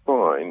we could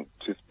find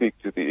to speak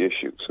to the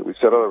issue. So we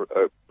set out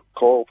a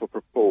call for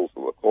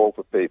proposal, a call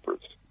for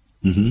papers.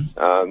 Mm-hmm.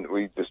 And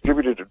we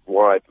distributed it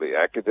widely,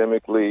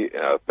 academically,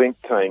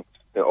 think tanks,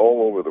 and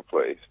all over the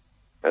place.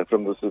 And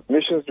from the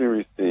submissions we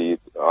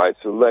received, I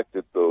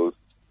selected those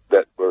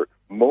that were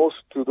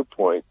most to the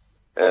point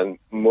and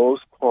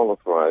most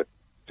qualified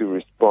to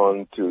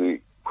respond to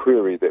the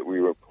query that we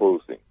were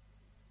posing.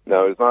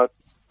 Now, it's not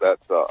that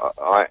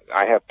I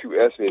have 2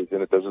 essays,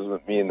 and it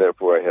doesn't mean,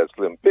 therefore, I had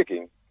slim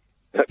pickings.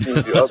 That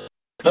means the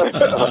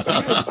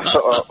others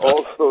are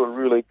also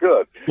really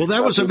good. Well,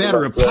 that was a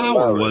matter of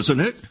power,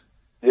 wasn't it?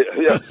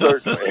 Yeah,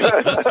 certainly.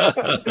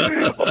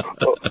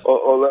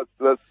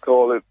 Let's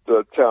call it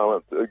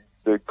talent,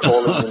 the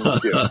calling and the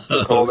gift.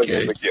 The calling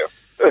and the gift.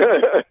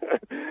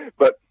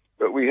 But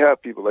we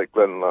have people like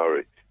Glenn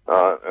Lowry,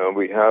 and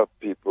we have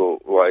people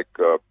like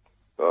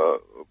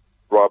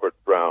Robert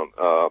Brown,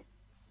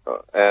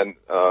 and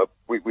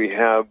we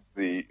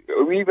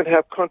even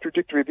have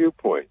contradictory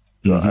viewpoints.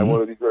 Mm-hmm. I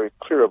want to be very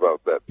clear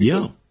about that.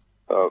 Yeah.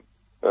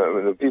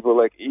 The people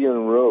like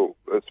Ian Rowe,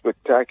 a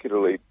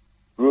spectacularly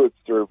good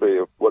survey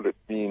of what it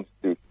means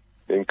to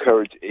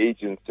encourage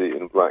agency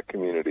in Black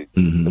communities.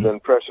 Mm-hmm. And then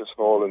Precious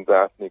Hall and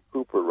Daphne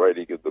Cooper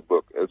writing in the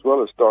book, as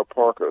well as Star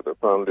Parker, the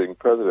founding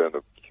president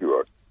of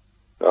CURE,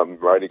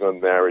 writing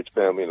on marriage,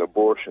 family, and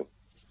abortion.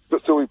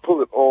 So we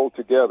pull it all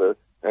together,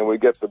 and we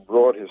get the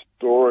broad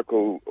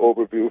historical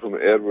overview from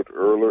Edward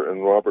Erler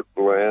and Robert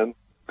Bland,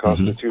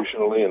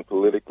 constitutionally and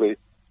politically,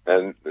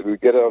 and we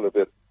get out of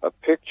it a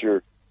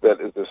picture that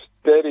is a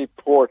steady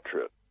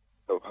portrait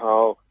of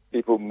how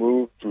people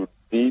move through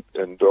deep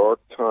and dark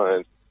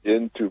times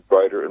into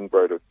brighter and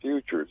brighter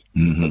futures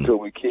until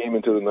we came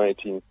into the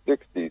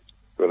 1960s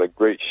when a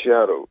great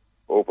shadow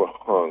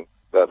overhung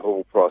that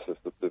whole process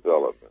of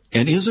development.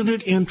 And isn't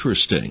it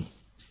interesting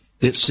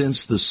that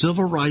since the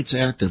Civil Rights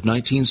Act of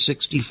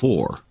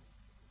 1964,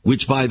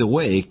 which, by the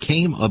way,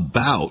 came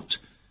about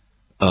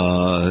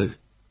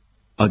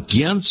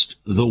against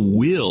the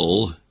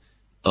will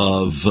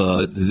of,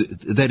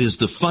 that is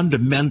the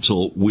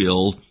fundamental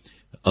will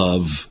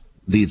of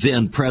the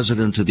then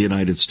President of the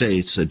United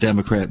States, a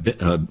Democrat,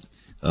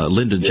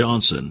 Lyndon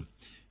Johnson,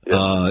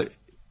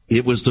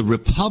 it was the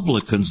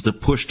Republicans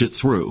that pushed it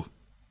through.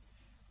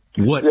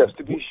 Yes,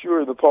 to be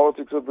sure, the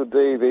politics of the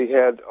day, they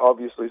had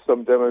obviously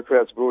some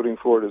Democrats voting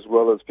for it as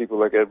well as people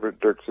like Edward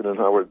Dirksen and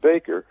Howard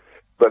Baker,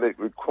 but it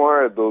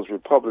required those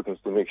Republicans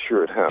to make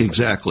sure it happened.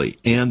 Exactly.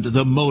 And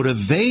the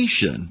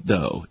motivation,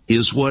 though,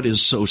 is what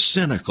is so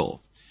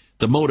cynical.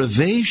 The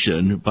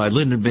motivation by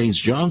Lyndon Baines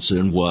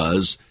Johnson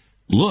was,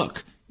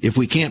 look, if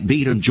we can't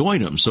beat them,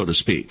 join them, so to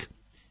speak.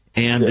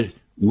 And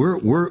we're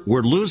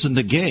losing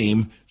the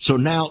game, so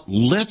now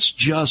let's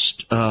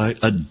just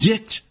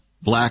addict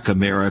Black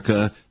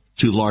America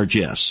to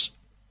largesse.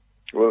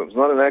 Well, it's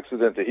not an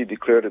accident that he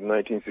declared in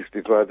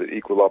 1965 that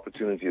equal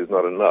opportunity is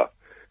not enough.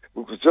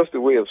 It was just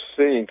a way of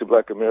saying to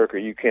Black America,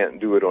 you can't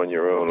do it on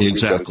your own.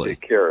 Exactly. We've got to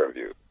take care of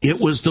you. It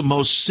was the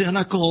most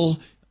cynical,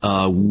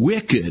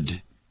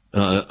 wicked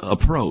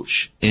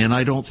approach, and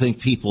I don't think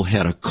people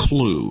had a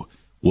clue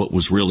what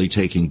was really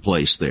taking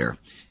place there.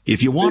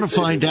 If you want to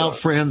find out,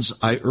 friends,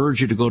 I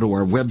urge you to go to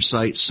our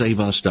website,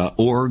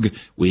 saveus.org.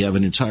 We have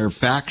an entire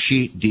fact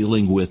sheet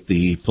dealing with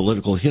the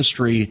political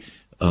history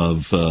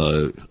of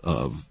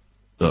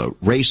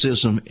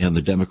racism and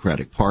the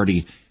Democratic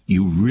Party.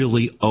 You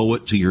really owe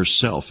it to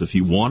yourself. If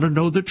you want to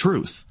know the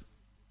truth,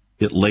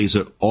 it lays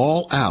it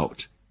all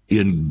out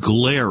in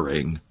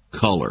glaring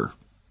color.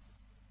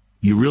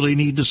 You really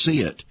need to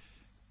see it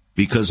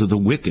because of the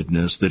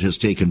wickedness that has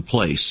taken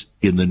place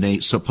in the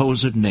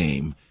supposed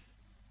name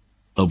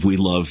of we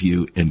love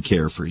you and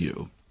care for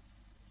you.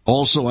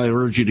 Also, I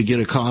urge you to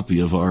get a copy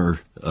of our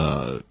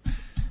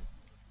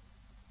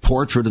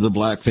Portrait of the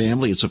Black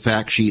Family. It's a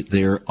fact sheet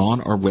there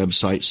on our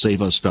website,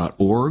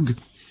 saveus.org.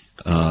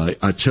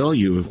 I tell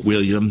you,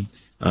 William,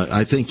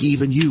 I think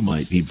even you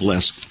might be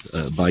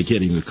blessed by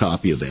getting a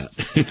copy of that.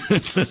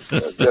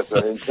 Yes,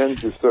 I intend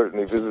to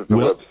certainly visit the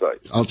website.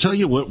 I'll tell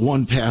you what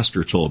one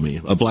pastor told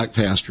me, a black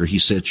pastor. He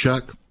said,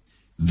 Chuck,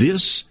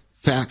 this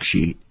fact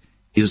sheet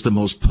is the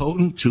most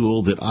potent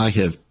tool that I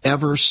have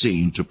ever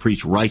seen to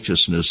preach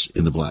righteousness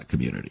in the black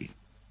community.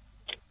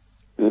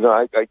 You know,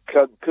 I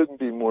couldn't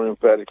be more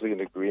emphatically in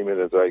agreement,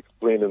 as I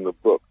explained in the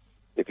book.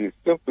 If you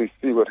simply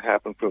see what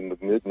happened from the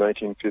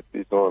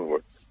mid-1950s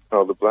onward,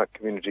 how the black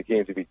community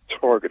came to be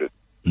targeted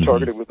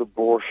with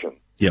abortion,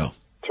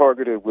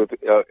 targeted with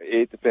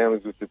aid to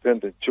families with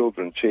dependent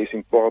children,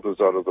 chasing fathers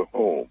out of the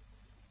home.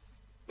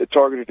 They're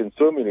targeted in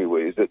so many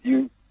ways that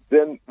you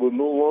then will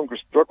no longer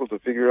struggle to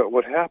figure out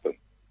what happened.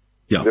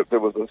 Yeah. There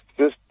was a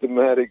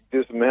systematic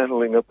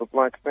dismantling of the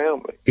black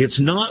family. It's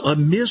not a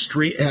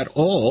mystery at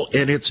all,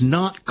 and it's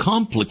not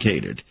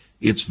complicated.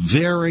 It's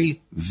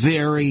very,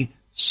 very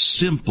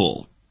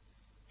simple.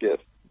 Yes.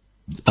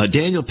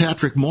 Daniel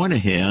Patrick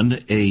Moynihan,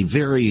 a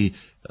very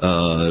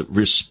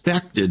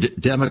respected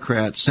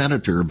Democrat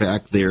senator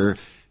back there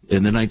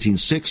in the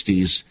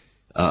 1960s,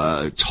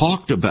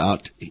 talked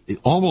about,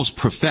 almost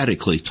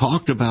prophetically,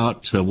 talked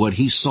about what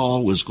he saw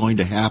was going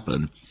to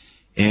happen.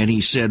 And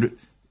he said,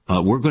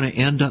 we're going to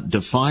end up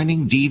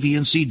defining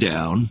deviancy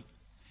down,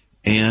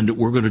 and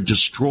we're going to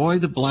destroy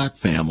the black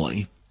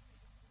family.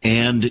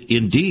 And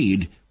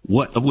indeed,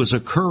 what was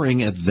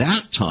occurring at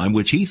that time,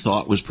 which he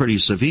thought was pretty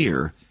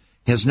severe,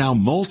 has now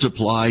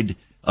multiplied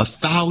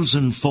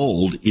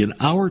 1,000-fold in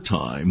our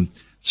time,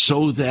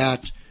 so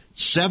that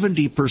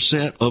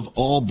 70% of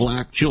all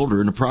black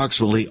children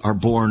approximately are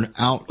born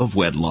out of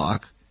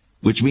wedlock,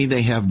 which means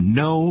they have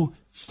no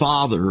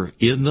father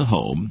in the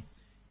home.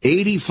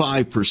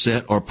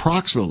 85%, or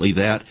approximately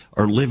that,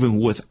 are living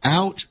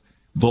without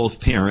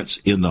both parents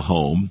in the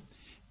home.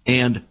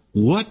 And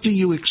what do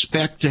you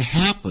expect to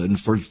happen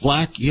for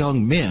black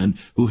young men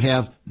who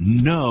have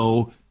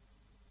no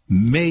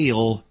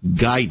male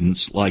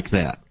guidance like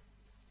that?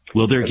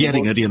 Well, they're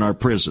getting it in our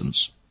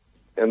prisons.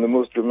 And the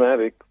most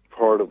dramatic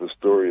part of the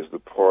story is the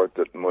part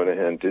that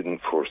Moynihan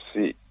didn't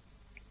foresee,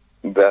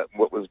 that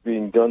what was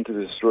being done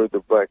to destroy the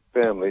black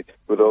family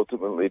would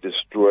ultimately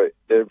destroy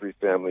every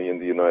family in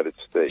the United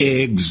States.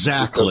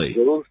 Exactly.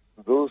 Because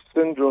those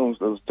syndromes,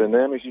 those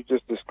dynamics you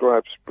just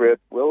described, spread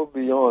well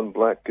beyond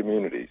black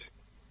communities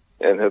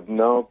and have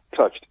now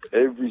touched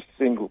every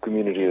single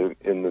community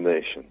in the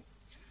nation.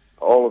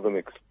 All of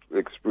them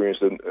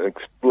experienced an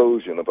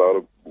explosion of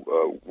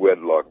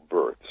out-of-wedlock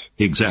births.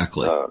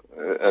 Exactly.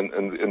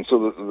 And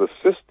so the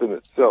system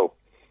itself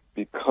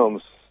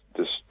becomes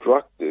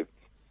destructive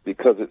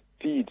because it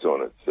feeds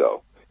on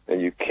itself,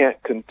 and you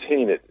can't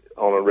contain it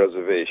on a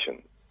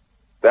reservation.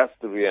 That's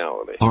the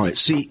reality. All right.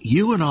 See,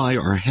 you and I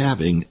are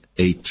having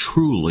a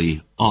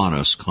truly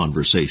honest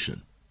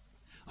conversation.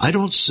 I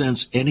don't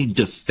sense any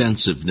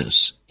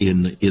defensiveness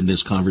in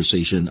this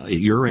conversation at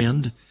your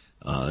end.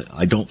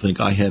 I don't think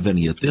I have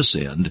any at this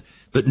end.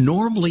 But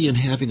normally in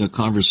having a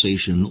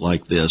conversation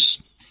like this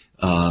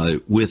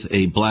with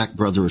a black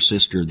brother or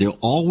sister, they'll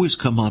always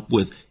come up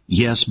with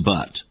yes,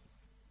 but.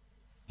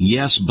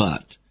 Yes,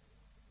 but.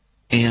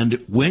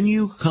 And when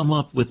you come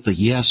up with the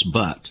yes,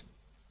 but,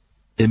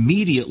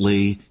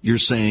 immediately you're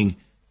saying,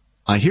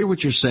 I hear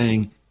what you're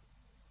saying,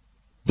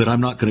 but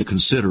I'm not going to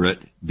consider it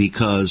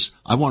because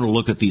I want to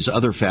look at these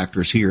other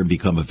factors here and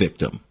become a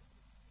victim.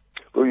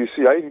 Well, you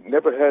see, I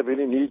never have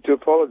any need to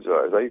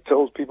apologize. I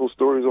tell people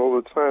stories all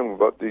the time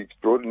about the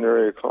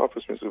extraordinary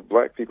accomplishments of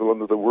black people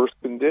under the worst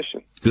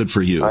conditions. Good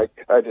for you.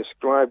 I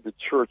described the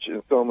church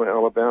in Selma,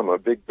 Alabama,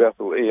 Big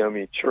Bethel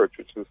AME Church,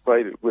 which was the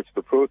site at which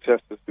the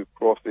protesters who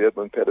crossed the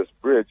Edmund Pettus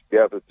Bridge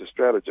gathered to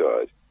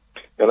strategize.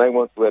 And I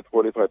once led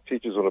 45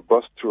 teachers on a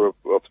bus tour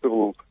of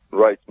civil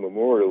rights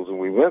memorials, and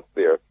we went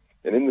there.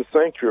 And in the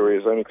sanctuary,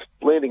 as I'm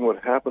explaining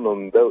what happened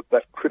on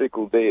that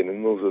critical day and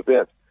in those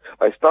events,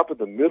 I stop at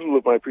the middle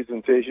of my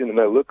presentation and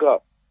I look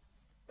up.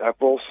 I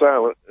fall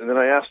silent, and then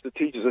I ask the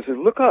teachers, I said,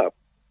 look up.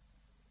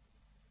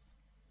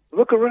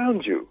 Look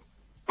around you.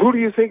 Who do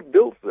you think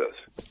built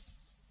this?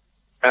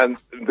 And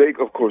they,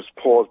 of course,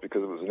 paused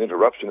because it was an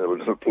interruption. It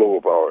was the flow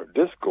of our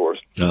discourse.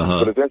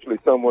 But eventually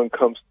someone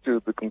comes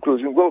to the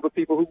conclusion, well, the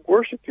people who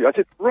worship you. I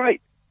said,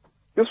 right.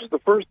 This was the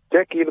first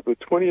decade of the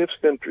 20th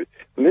century.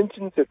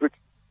 Lynchings had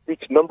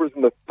reached numbers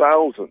in the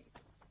thousands.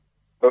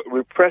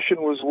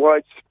 Repression was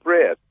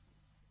widespread.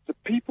 The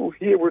people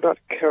here were not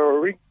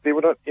cowering. They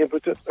were not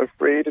impotent,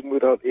 afraid, and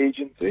without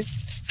agency.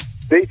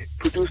 They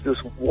produced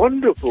this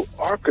wonderful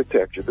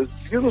architecture, this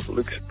beautiful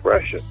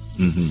expression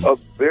of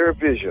their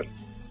vision.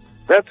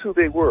 That's who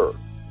they were.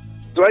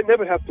 So I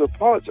never have to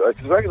apologize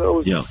because I can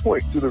always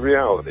point to the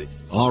reality.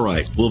 All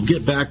right. We'll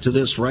get back to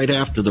this right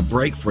after the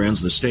break,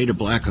 friends. The State of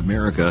Black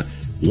America.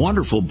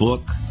 Wonderful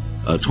book.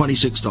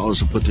 $26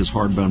 to put this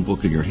hardbound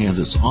book in your hands.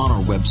 It's on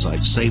our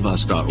website,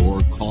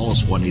 saveus.org. Call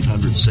us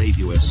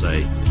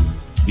 1-800-SAVE-USA.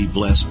 Be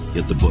blessed.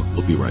 Get the book.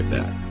 We'll be right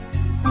back.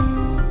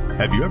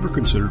 Have you ever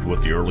considered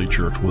what the early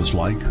church was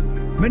like?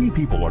 Many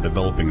people are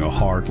developing a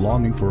heart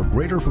longing for a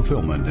greater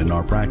fulfillment in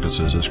our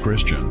practices as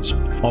Christians.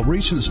 A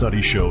recent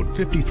study showed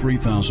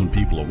 53,000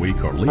 people a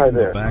week are leaving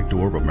the back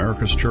door of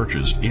America's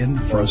churches in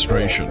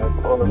frustration.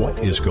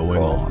 What is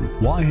going on?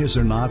 Why has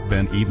there not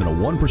been even a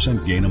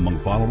 1% gain among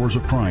followers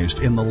of Christ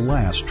in the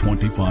last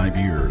 25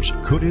 years?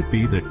 Could it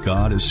be that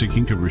God is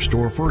seeking to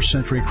restore first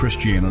century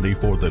Christianity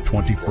for the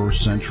 21st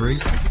century?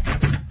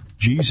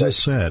 Jesus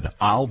said,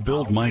 I'll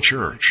build my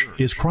church.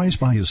 Is Christ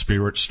by His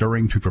Spirit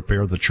stirring to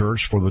prepare the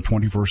church for the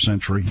 21st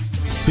century?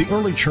 The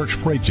early church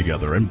prayed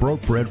together and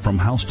broke bread from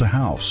house to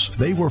house.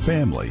 They were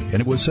family, and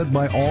it was said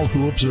by all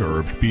who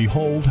observed,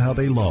 behold how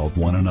they love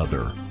one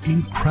another.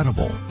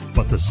 Incredible.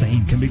 But the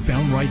same can be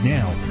found right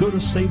now. Go to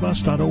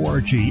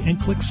saveus.org and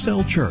click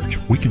Cell Church.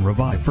 We can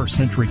revive first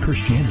century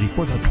Christianity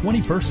for the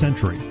 21st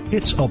century.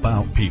 It's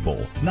about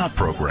people, not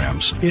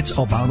programs. It's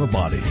about a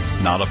body,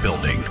 not a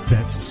building.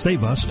 That's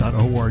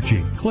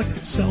saveus.org. Click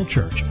Cell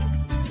Church.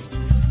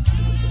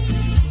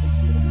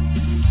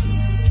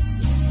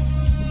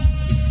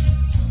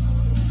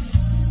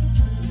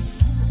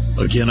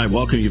 Again, I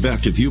welcome you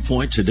back to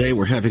Viewpoint. Today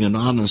we're having an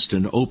honest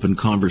and open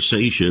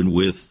conversation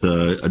with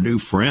a new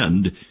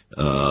friend,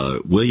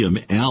 William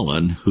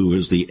Allen, who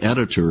is the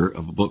editor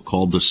of a book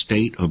called The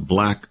State of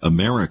Black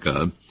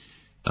America.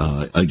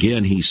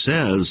 Again, he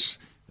says,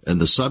 and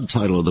the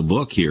subtitle of the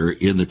book here,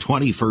 in the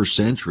 21st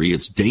century,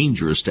 it's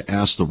dangerous to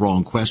ask the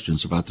wrong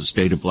questions about the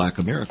state of Black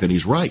America. And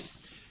he's right,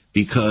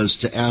 because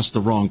to ask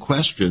the wrong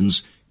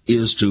questions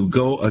is to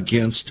go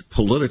against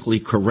politically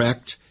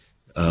correct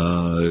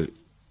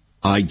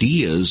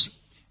ideas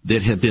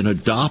that have been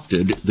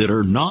adopted that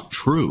are not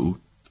true.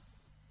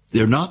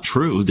 They're not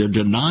true. They're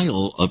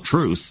denial of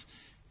truth,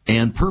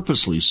 and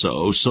purposely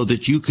so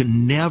that you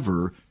can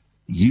never,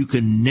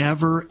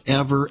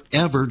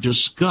 ever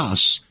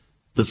discuss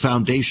the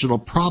foundational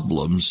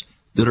problems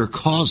that are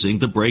causing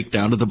the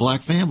breakdown of the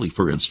black family,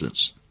 for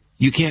instance.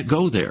 You can't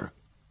go there.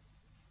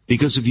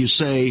 Because if you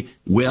say,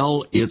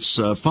 well, it's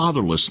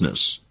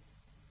fatherlessness,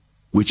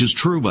 which is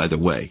true, by the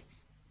way,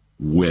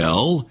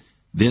 well,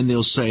 then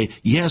they'll say,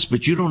 yes,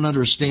 but you don't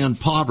understand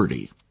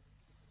poverty.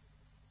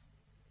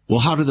 Well,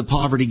 how did the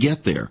poverty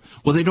get there?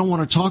 Well, they don't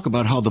want to talk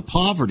about how the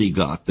poverty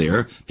got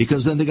there,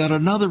 because then they got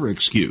another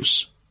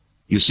excuse.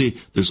 You see,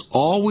 there's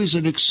always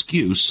an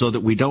excuse so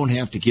that we don't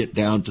have to get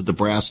down to the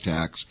brass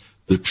tacks,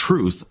 the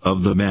truth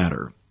of the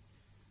matter.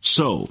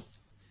 So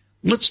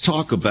let's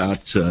talk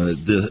about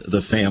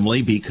the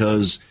family,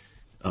 because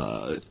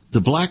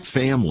the black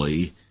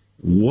family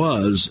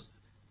was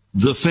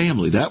the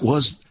family. That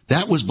was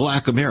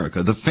Black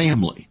America, the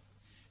family.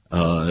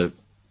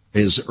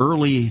 As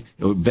early,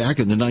 back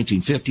in the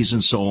 1950s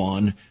and so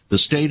on, the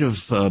state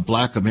of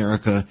Black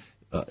America,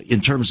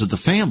 in terms of the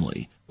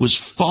family, was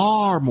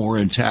far more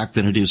intact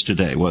than it is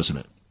today, wasn't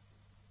it?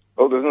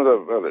 Oh, there's no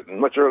doubt about it.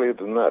 Much earlier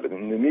than that.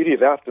 In the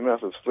immediate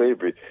aftermath of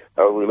slavery,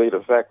 I'll relate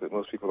a fact that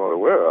most people aren't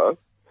aware of.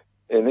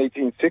 In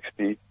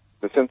 1860,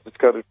 the census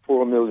counted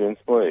 4 million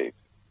slaves.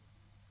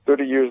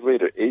 30 years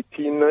later,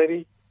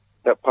 1890,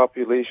 that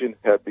population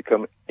had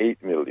become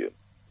 8 million.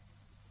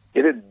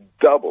 It had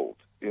doubled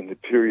in the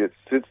period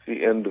since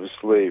the end of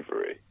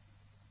slavery.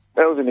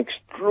 That was an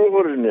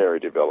extraordinary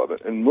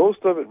development, and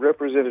most of it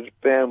represented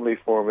family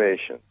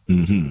formation,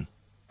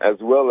 as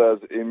well as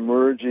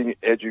emerging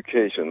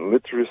education.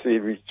 Literacy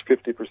reached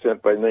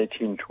 50% by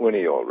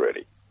 1920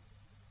 already.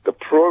 The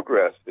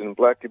progress in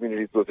black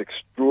communities was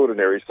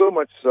extraordinary, so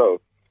much so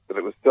that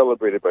it was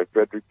celebrated by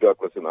Frederick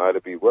Douglass and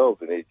Ida B. Wells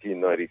in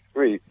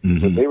 1893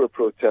 when they were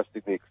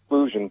protesting the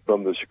exclusion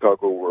from the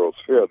Chicago World's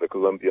Fair, the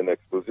Columbian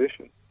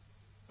Exposition.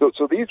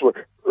 So these were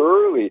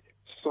early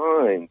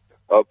signs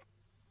of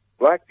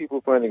black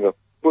people finding a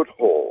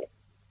foothold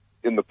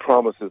in the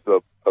promises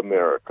of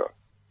America.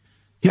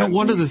 You know,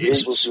 one of the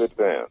things,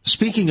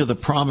 speaking of the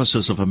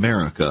promises of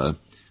America,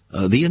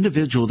 the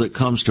individual that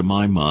comes to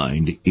my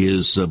mind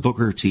is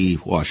Booker T.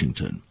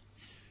 Washington.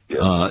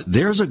 Yes.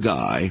 There's a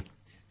guy,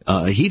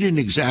 he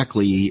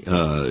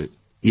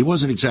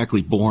wasn't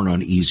exactly born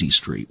on Easy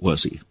Street,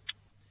 was he?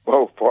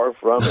 Oh, far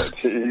from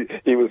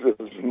it. He was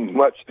as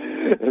much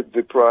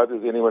deprived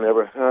as anyone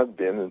ever had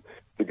been. And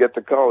to get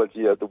to college,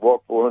 he had to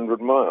walk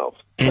 400 miles.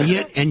 And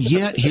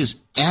yet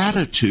his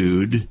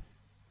attitude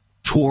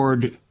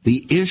toward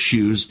the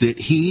issues that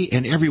he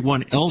and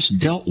everyone else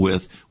dealt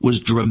with was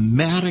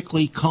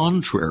dramatically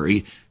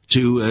contrary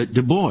to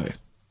Du Bois.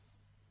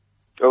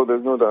 Oh,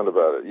 there's no doubt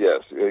about it,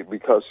 yes,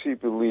 because he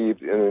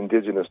believed in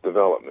indigenous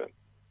development,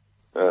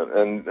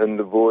 and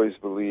Du Bois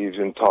believes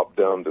in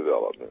top-down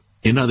development.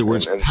 In other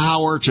words, and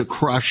power to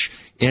crush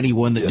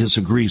anyone that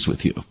disagrees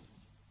with you.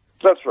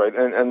 That's right,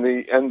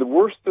 and the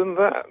worse than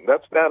that,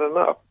 that's bad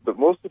enough. But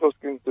most of us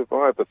can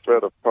survive the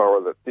threat of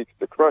power that seeks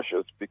to crush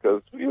us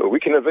because we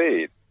can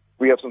evade.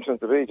 We have some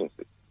sense of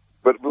agency.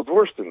 But it was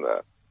worse than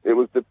that. It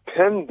was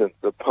dependent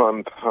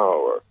upon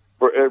power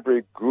for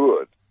every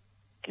good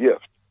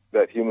gift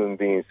that human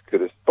beings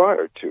could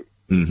aspire to.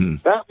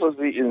 That was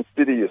the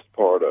insidious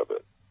part of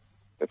it.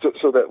 And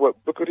so that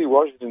what Booker T.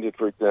 Washington did,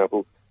 for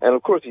example, and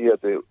of course he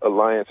had the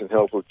alliance and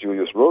help of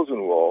Julius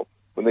Rosenwald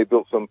when they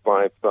built some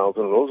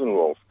 5,000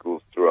 Rosenwald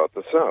schools throughout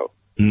the South.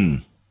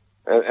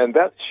 And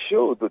that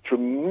showed the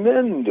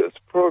tremendous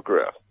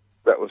progress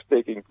that was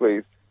taking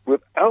place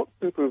without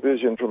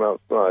supervision from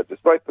outside,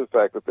 despite the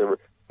fact that there were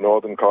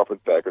northern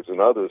carpetbaggers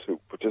and others who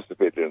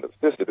participated and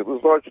assisted. It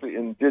was largely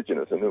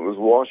indigenous, and it was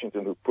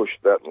Washington who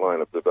pushed that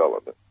line of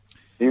development.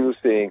 He was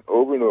saying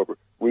over and over,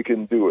 we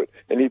can do it.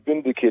 And he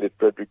vindicated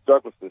Frederick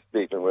Douglass'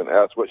 statement when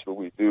asked, what shall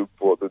we do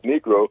for the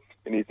Negro?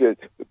 And he said,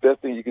 the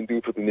best thing you can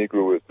do for the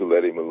Negro is to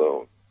let him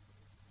alone.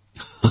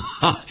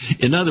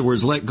 In other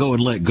words, let go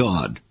and let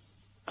God.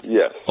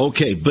 Yes.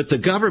 Okay, but the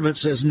government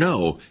says,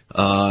 no,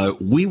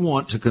 we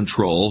want to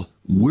control.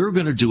 We're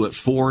going to do it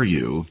for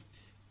you.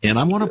 And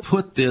I want to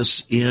put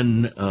this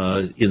in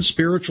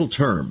spiritual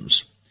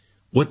terms.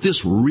 What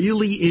this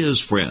really is,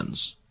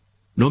 friends,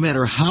 no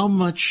matter how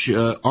much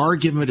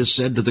argument is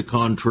said to the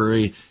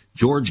contrary,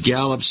 George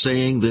Gallup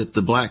saying that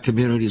the black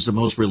community is the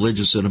most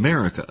religious in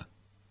America,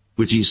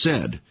 which he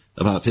said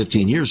about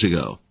 15 years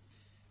ago.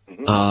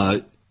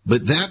 Mm-hmm.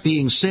 But that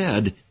being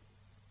said,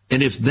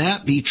 and if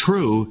that be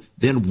true,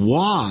 then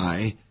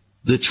why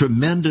the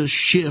tremendous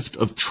shift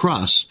of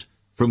trust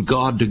from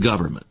God to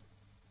government?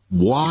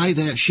 Why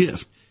that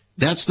shift?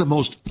 That's the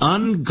most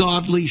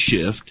ungodly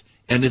shift,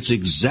 and it's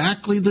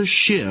exactly the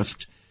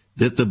shift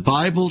that the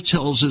Bible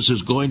tells us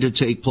is going to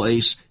take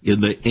place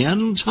in the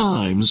end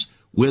times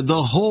when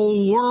the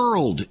whole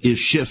world is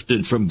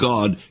shifted from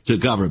God to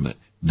government.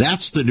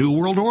 That's the New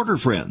World Order,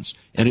 friends,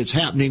 and it's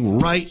happening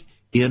right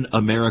in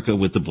America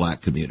with the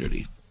black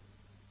community.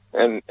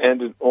 And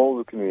in all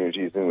the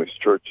communities in which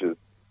churches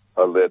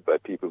are led by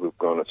people who've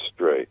gone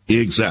astray.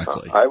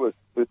 Exactly. I was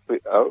simply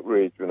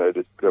outraged when I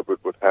discovered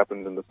what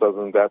happened in the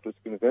Southern Baptist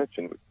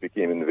Convention, which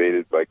became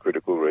invaded by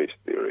critical race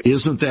theory.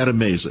 Isn't that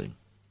amazing?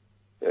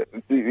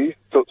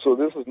 So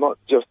this is not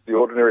just the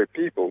ordinary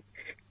people.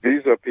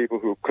 These are people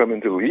who come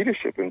into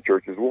leadership in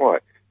churches. Why?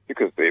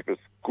 Because they've been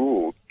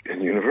schooled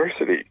in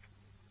universities,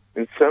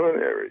 in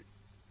seminaries,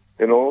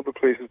 in all the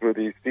places where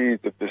these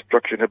seeds of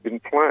destruction have been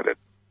planted.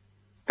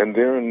 And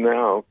they're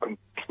now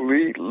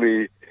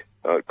completely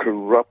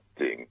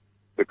corrupting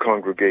the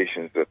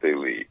congregations that they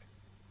lead.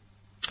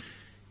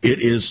 It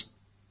is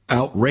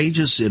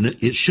outrageous, and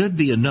it should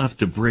be enough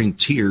to bring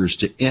tears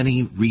to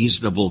any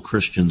reasonable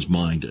Christian's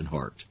mind and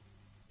heart.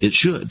 It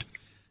should.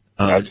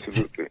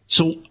 Absolutely.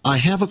 So I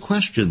have a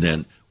question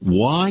then.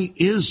 Why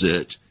is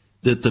it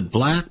that the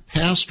black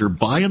pastor,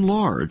 by and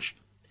large,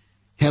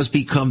 has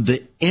become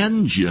the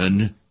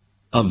engine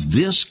of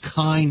this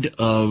kind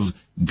of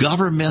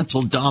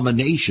governmental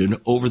domination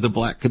over the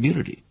black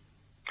community?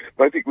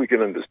 I think we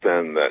can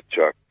understand that,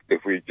 Chuck,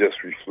 if we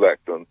just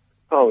reflect on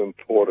how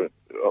important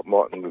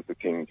Martin Luther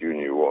King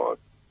Jr. was,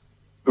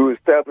 who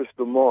established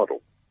the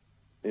model.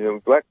 You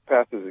know, black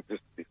pastors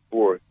existed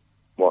before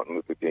Martin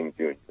Luther King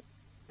Jr.,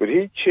 but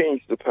he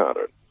changed the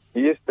pattern.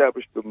 He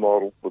established the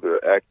model for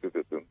their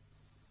activism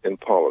in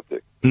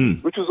politics,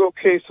 which was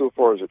okay so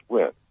far as it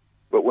went.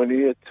 But when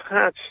he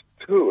attached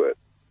to it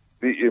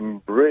the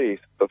embrace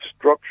of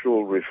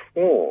structural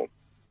reform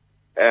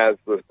as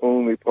the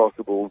only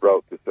possible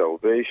route to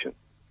salvation,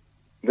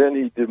 then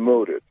he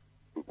demoted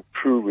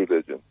true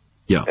religion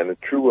and a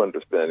true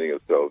understanding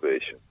of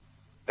salvation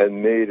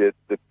and made it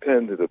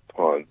dependent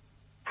upon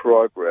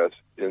progress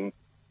in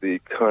the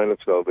kind of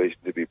salvation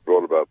to be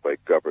brought about by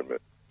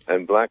government.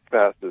 And black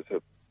pastors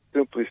have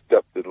simply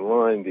stepped in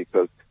line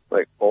because,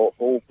 like all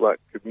whole black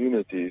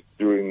communities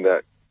during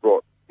that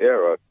fraught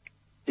era,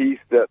 he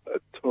set a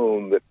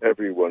tone that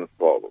everyone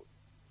followed.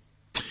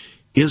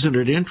 Isn't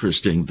it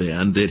interesting,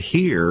 then, that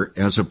here,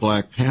 as a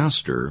black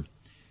pastor,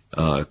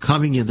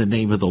 coming in the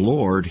name of the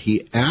Lord,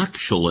 he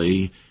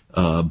actually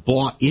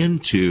bought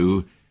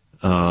into,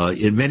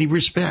 in many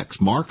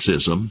respects,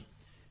 Marxism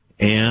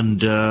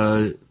and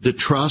the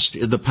trust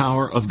in the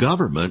power of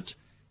government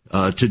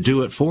to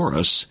do it for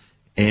us,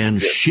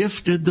 and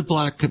shifted the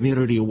black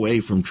community away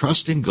from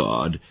trusting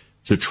God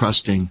to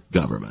trusting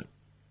government.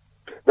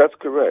 That's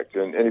correct.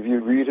 And if you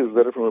read his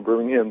letter from a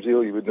Birmingham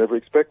jail, you would never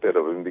expect that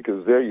of him,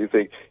 because there you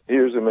think,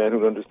 here's a man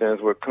who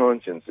understands what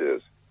conscience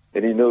is.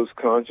 And he knows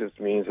conscience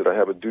means that I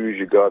have a duty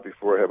to God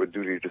before I have a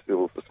duty to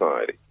civil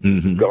society.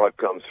 Mm-hmm. God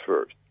comes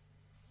first.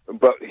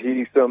 But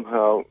he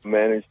somehow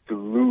managed to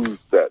lose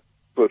that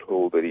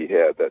foothold that he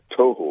had, that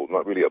toehold,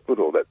 not really a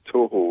foothold, that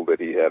toehold that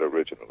he had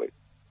originally,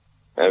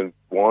 and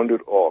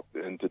wandered off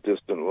into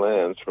distant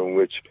lands from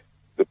which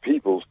the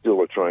people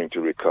still are trying to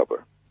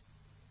recover.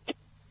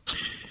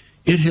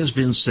 It has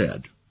been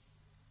said,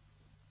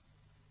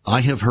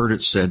 I have heard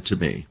it said to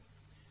me,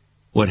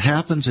 what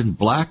happens in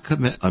black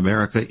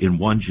America in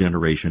one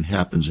generation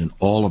happens in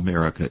all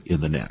America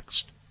in the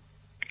next.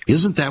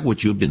 Isn't that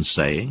what you've been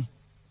saying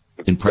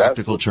in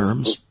practical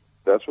terms?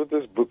 That's what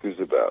this book is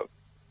about.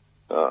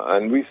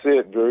 And we say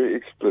it very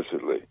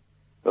explicitly.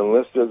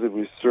 Unless there's a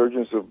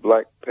resurgence of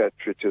black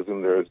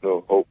patriotism, there is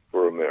no hope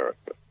for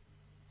America.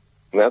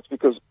 And that's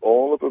because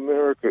all of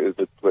America is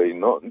at play,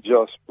 not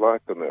just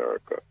black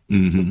America.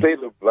 Mm-hmm. The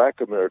state of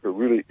black America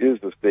really is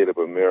the state of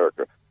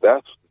America.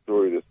 That's the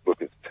story this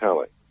book is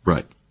telling.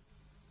 Right.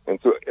 And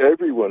so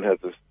everyone has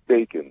a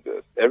stake in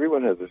this.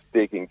 Everyone has a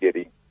stake in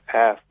getting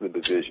past the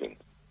divisions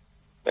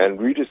and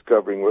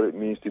rediscovering what it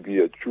means to be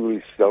a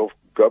truly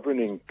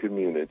self-governing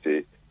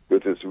community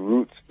with its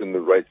roots in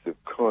the rights of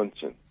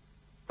conscience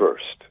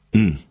first.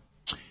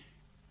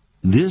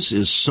 This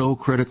is so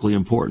critically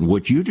important.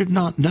 What you did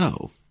not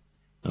know,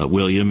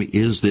 William,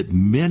 is that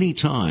many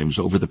times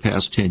over the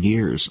past 10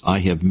 years, I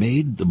have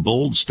made the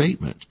bold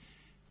statement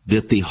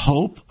that the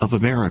hope of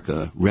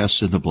America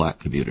rests in the black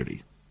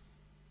community.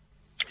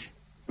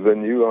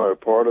 Then you are a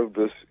part of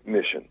this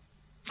mission.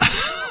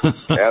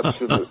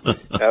 Absolutely.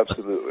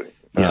 Absolutely.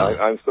 Yeah.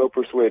 I'm so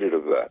persuaded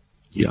of that.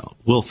 Yeah.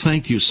 Well,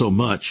 thank you so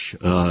much.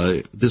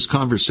 This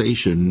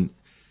conversation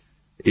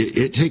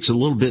it takes a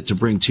little bit to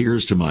bring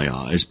tears to my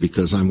eyes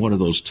because I'm one of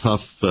those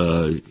tough,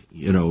 trial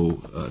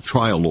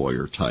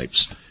lawyer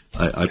types.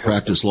 I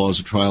practiced law as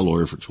a trial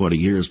lawyer for 20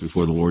 years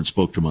before the Lord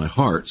spoke to my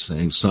heart,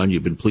 saying, son,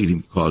 you've been pleading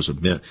the cause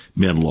of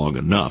men long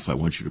enough. I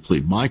want you to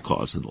plead my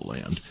cause in the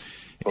land.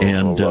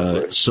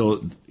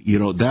 So,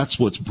 that's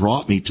what's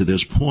brought me to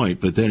this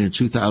point. But then in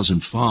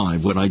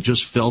 2005, when I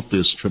just felt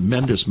this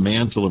tremendous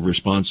mantle of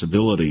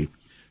responsibility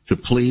to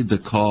plead the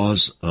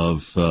cause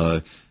of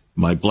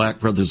my black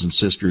brothers and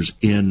sisters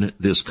in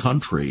this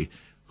country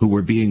who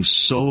were being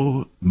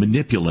so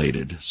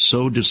manipulated,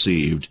 so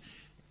deceived,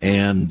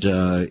 and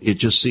it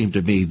just seemed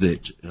to me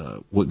that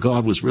what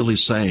God was really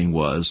saying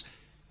was,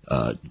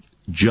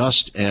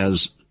 just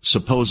as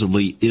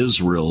supposedly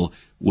Israel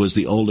was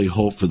the only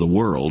hope for the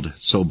world,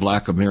 so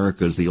black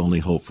America is the only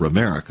hope for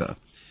America.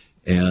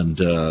 And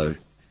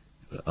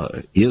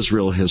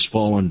Israel has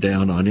fallen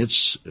down on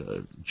its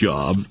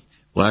job.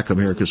 Black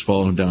America has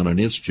fallen down on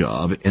its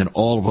job, and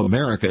all of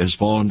America has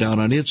fallen down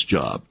on its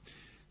job.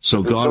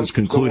 So God is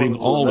concluding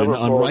all in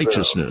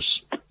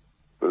unrighteousness. But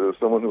there's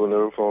someone who will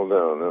never fall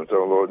down, and it's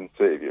our Lord and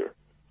Savior.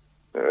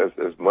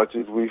 As much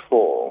as we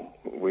fall,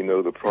 we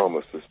know the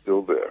promise is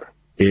still there.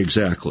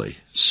 Exactly.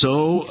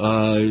 So,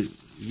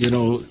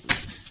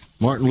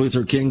 Martin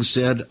Luther King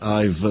said,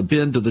 I've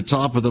been to the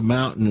top of the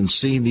mountain and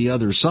seen the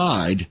other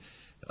side.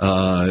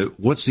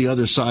 What's the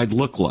other side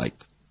look like?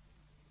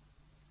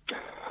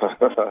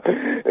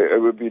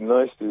 It would be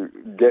nice to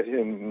get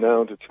him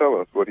now to tell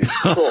us what he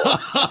saw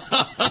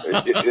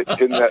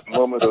in that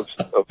moment of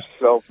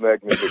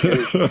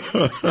self-magnification.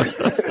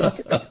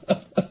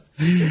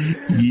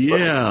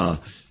 Yeah.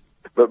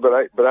 But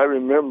I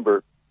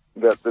remember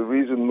that the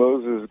reason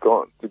Moses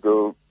got to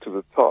go to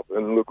the top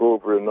and look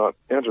over and not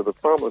enter the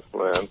promised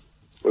land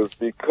was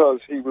because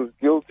he was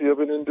guilty of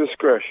an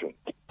indiscretion.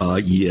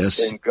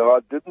 Yes. And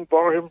God didn't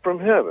bar him from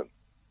heaven,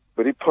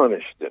 but he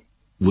punished him.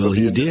 Well,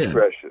 he did.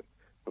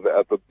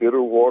 At the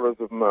bitter waters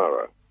of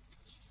Marah,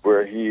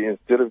 where he,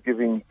 instead of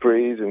giving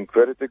praise and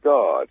credit to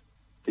God,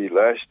 he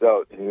lashed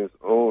out in his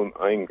own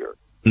anger.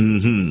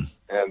 Mm-hmm.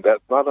 And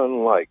that's not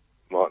unlike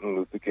Martin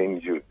Luther King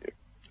Jr.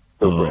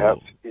 So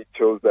perhaps he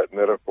chose that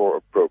metaphor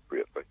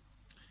appropriately.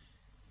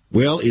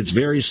 Well, it's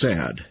very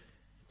sad.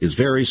 It's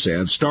very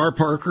sad. Star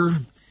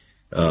Parker,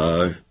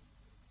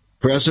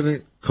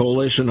 President,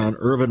 Coalition on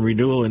Urban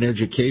Renewal and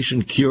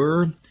Education,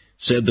 CURE,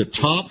 said the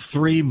top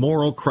 3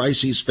 moral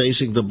crises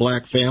facing the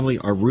black family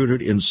are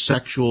rooted in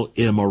sexual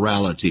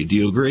immorality. Do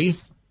you agree?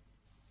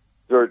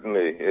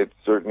 Certainly. It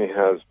certainly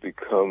has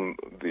become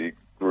the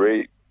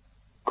great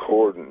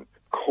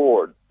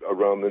cord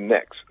around the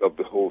necks of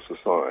the whole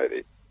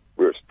society.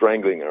 We're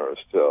strangling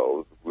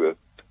ourselves with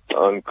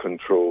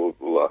uncontrolled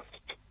lust.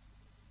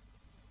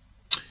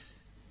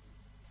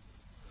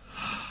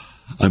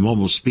 I'm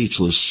almost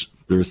speechless.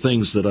 There are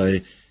things that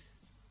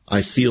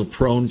I feel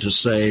prone to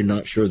say,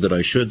 not sure that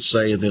I should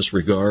say in this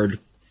regard,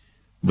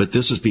 but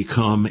this has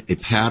become a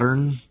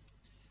pattern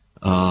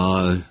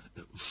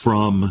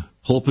from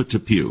pulpit to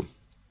pew.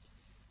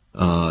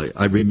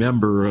 I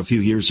remember a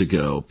few years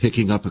ago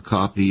picking up a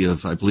copy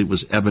of, I believe it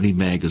was Ebony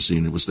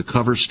magazine. It was the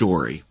cover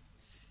story,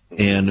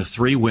 and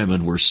 3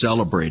 women were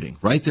celebrating,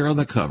 right there on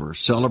the cover,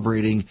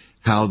 celebrating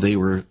how they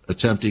were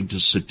attempting to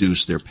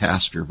seduce their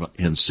pastor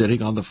and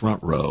sitting on the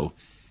front row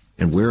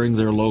and wearing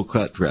their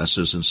low-cut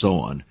dresses and so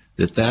on.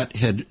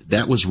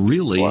 That was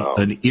really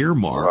an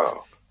earmark,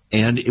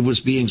 and it was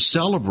being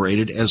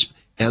celebrated as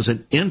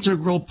an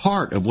integral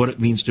part of what it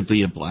means to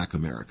be a black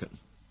American.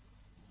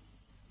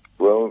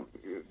 Well,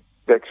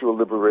 sexual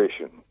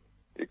liberation,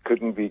 it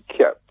couldn't be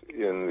kept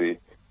in the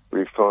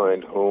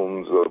refined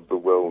homes of the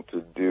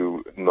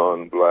well-to-do,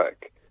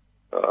 non-black,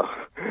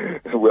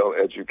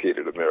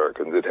 well-educated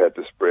Americans. It had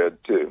to spread,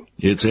 too.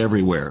 It's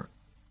everywhere.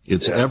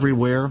 It's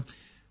everywhere.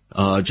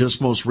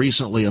 Just most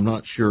recently, I'm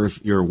not sure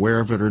if you're aware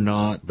of it or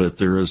not, but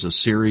there is a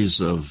series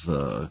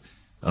of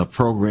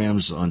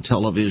programs on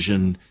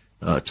television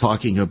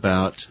talking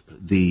about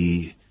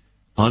the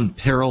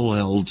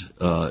unparalleled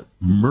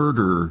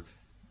murder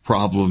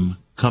problem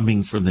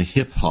coming from the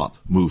hip-hop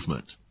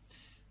movement.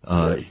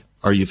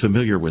 Are you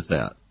familiar with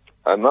that?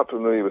 I'm not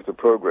familiar with the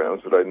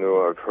programs, but I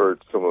know I've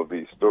heard some of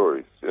these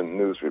stories in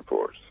news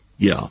reports.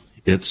 Yeah,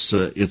 it's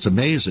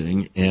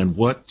amazing, and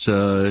what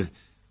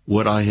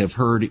I have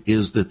heard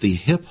is that the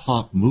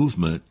hip-hop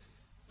movement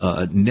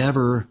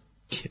never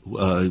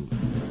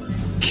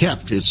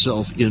kept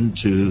itself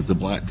into the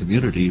black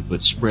community,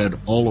 but spread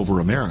all over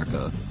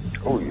America.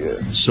 Oh, yeah.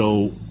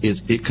 So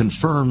it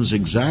confirms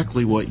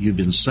exactly what you've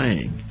been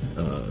saying,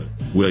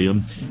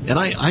 William. And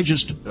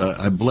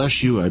I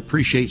bless you. I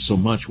appreciate so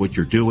much what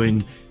you're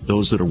doing,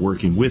 those that are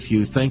working with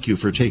you. Thank you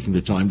for taking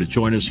the time to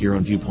join us here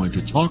on Viewpoint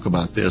to talk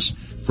about this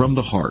from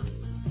the heart.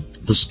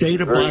 The state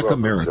of black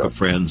America,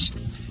 friends.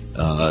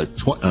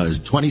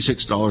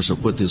 $26 will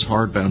put this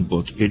hardbound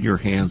book in your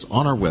hands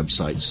on our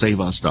website,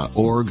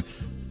 saveus.org.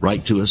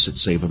 Write to us at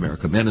Save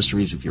America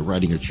Ministries. If you're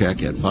writing a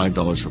check, at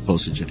 $5 for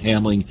postage and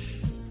handling.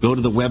 Go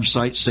to the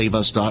website,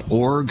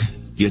 saveus.org.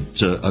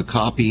 get a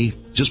copy.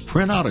 Just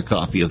print out a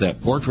copy of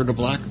that Portrait of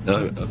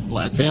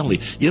Black Family.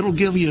 It'll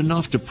give you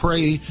enough to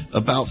pray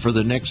about for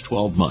the next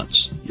 12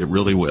 months. It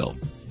really will.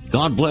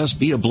 God bless,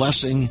 be a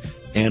blessing,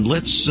 and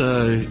let's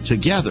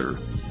together,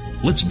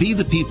 let's be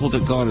the people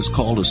that God has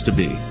called us to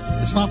be.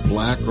 It's not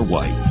black or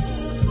white.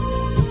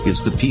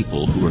 It's the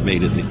people who are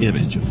made in the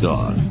image of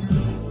God.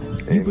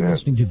 You've been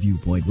listening to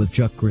Viewpoint with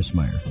Chuck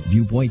Chrismeyer.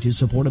 Viewpoint is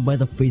supported by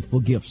the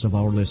faithful gifts of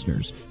our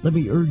listeners. Let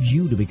me urge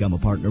you to become a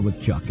partner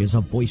with Chuck as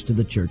a voice to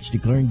the church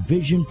declaring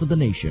vision for the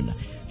nation.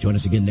 Join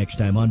us again next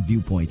time on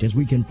Viewpoint as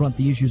we confront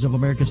the issues of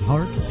America's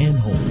heart and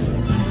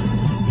home.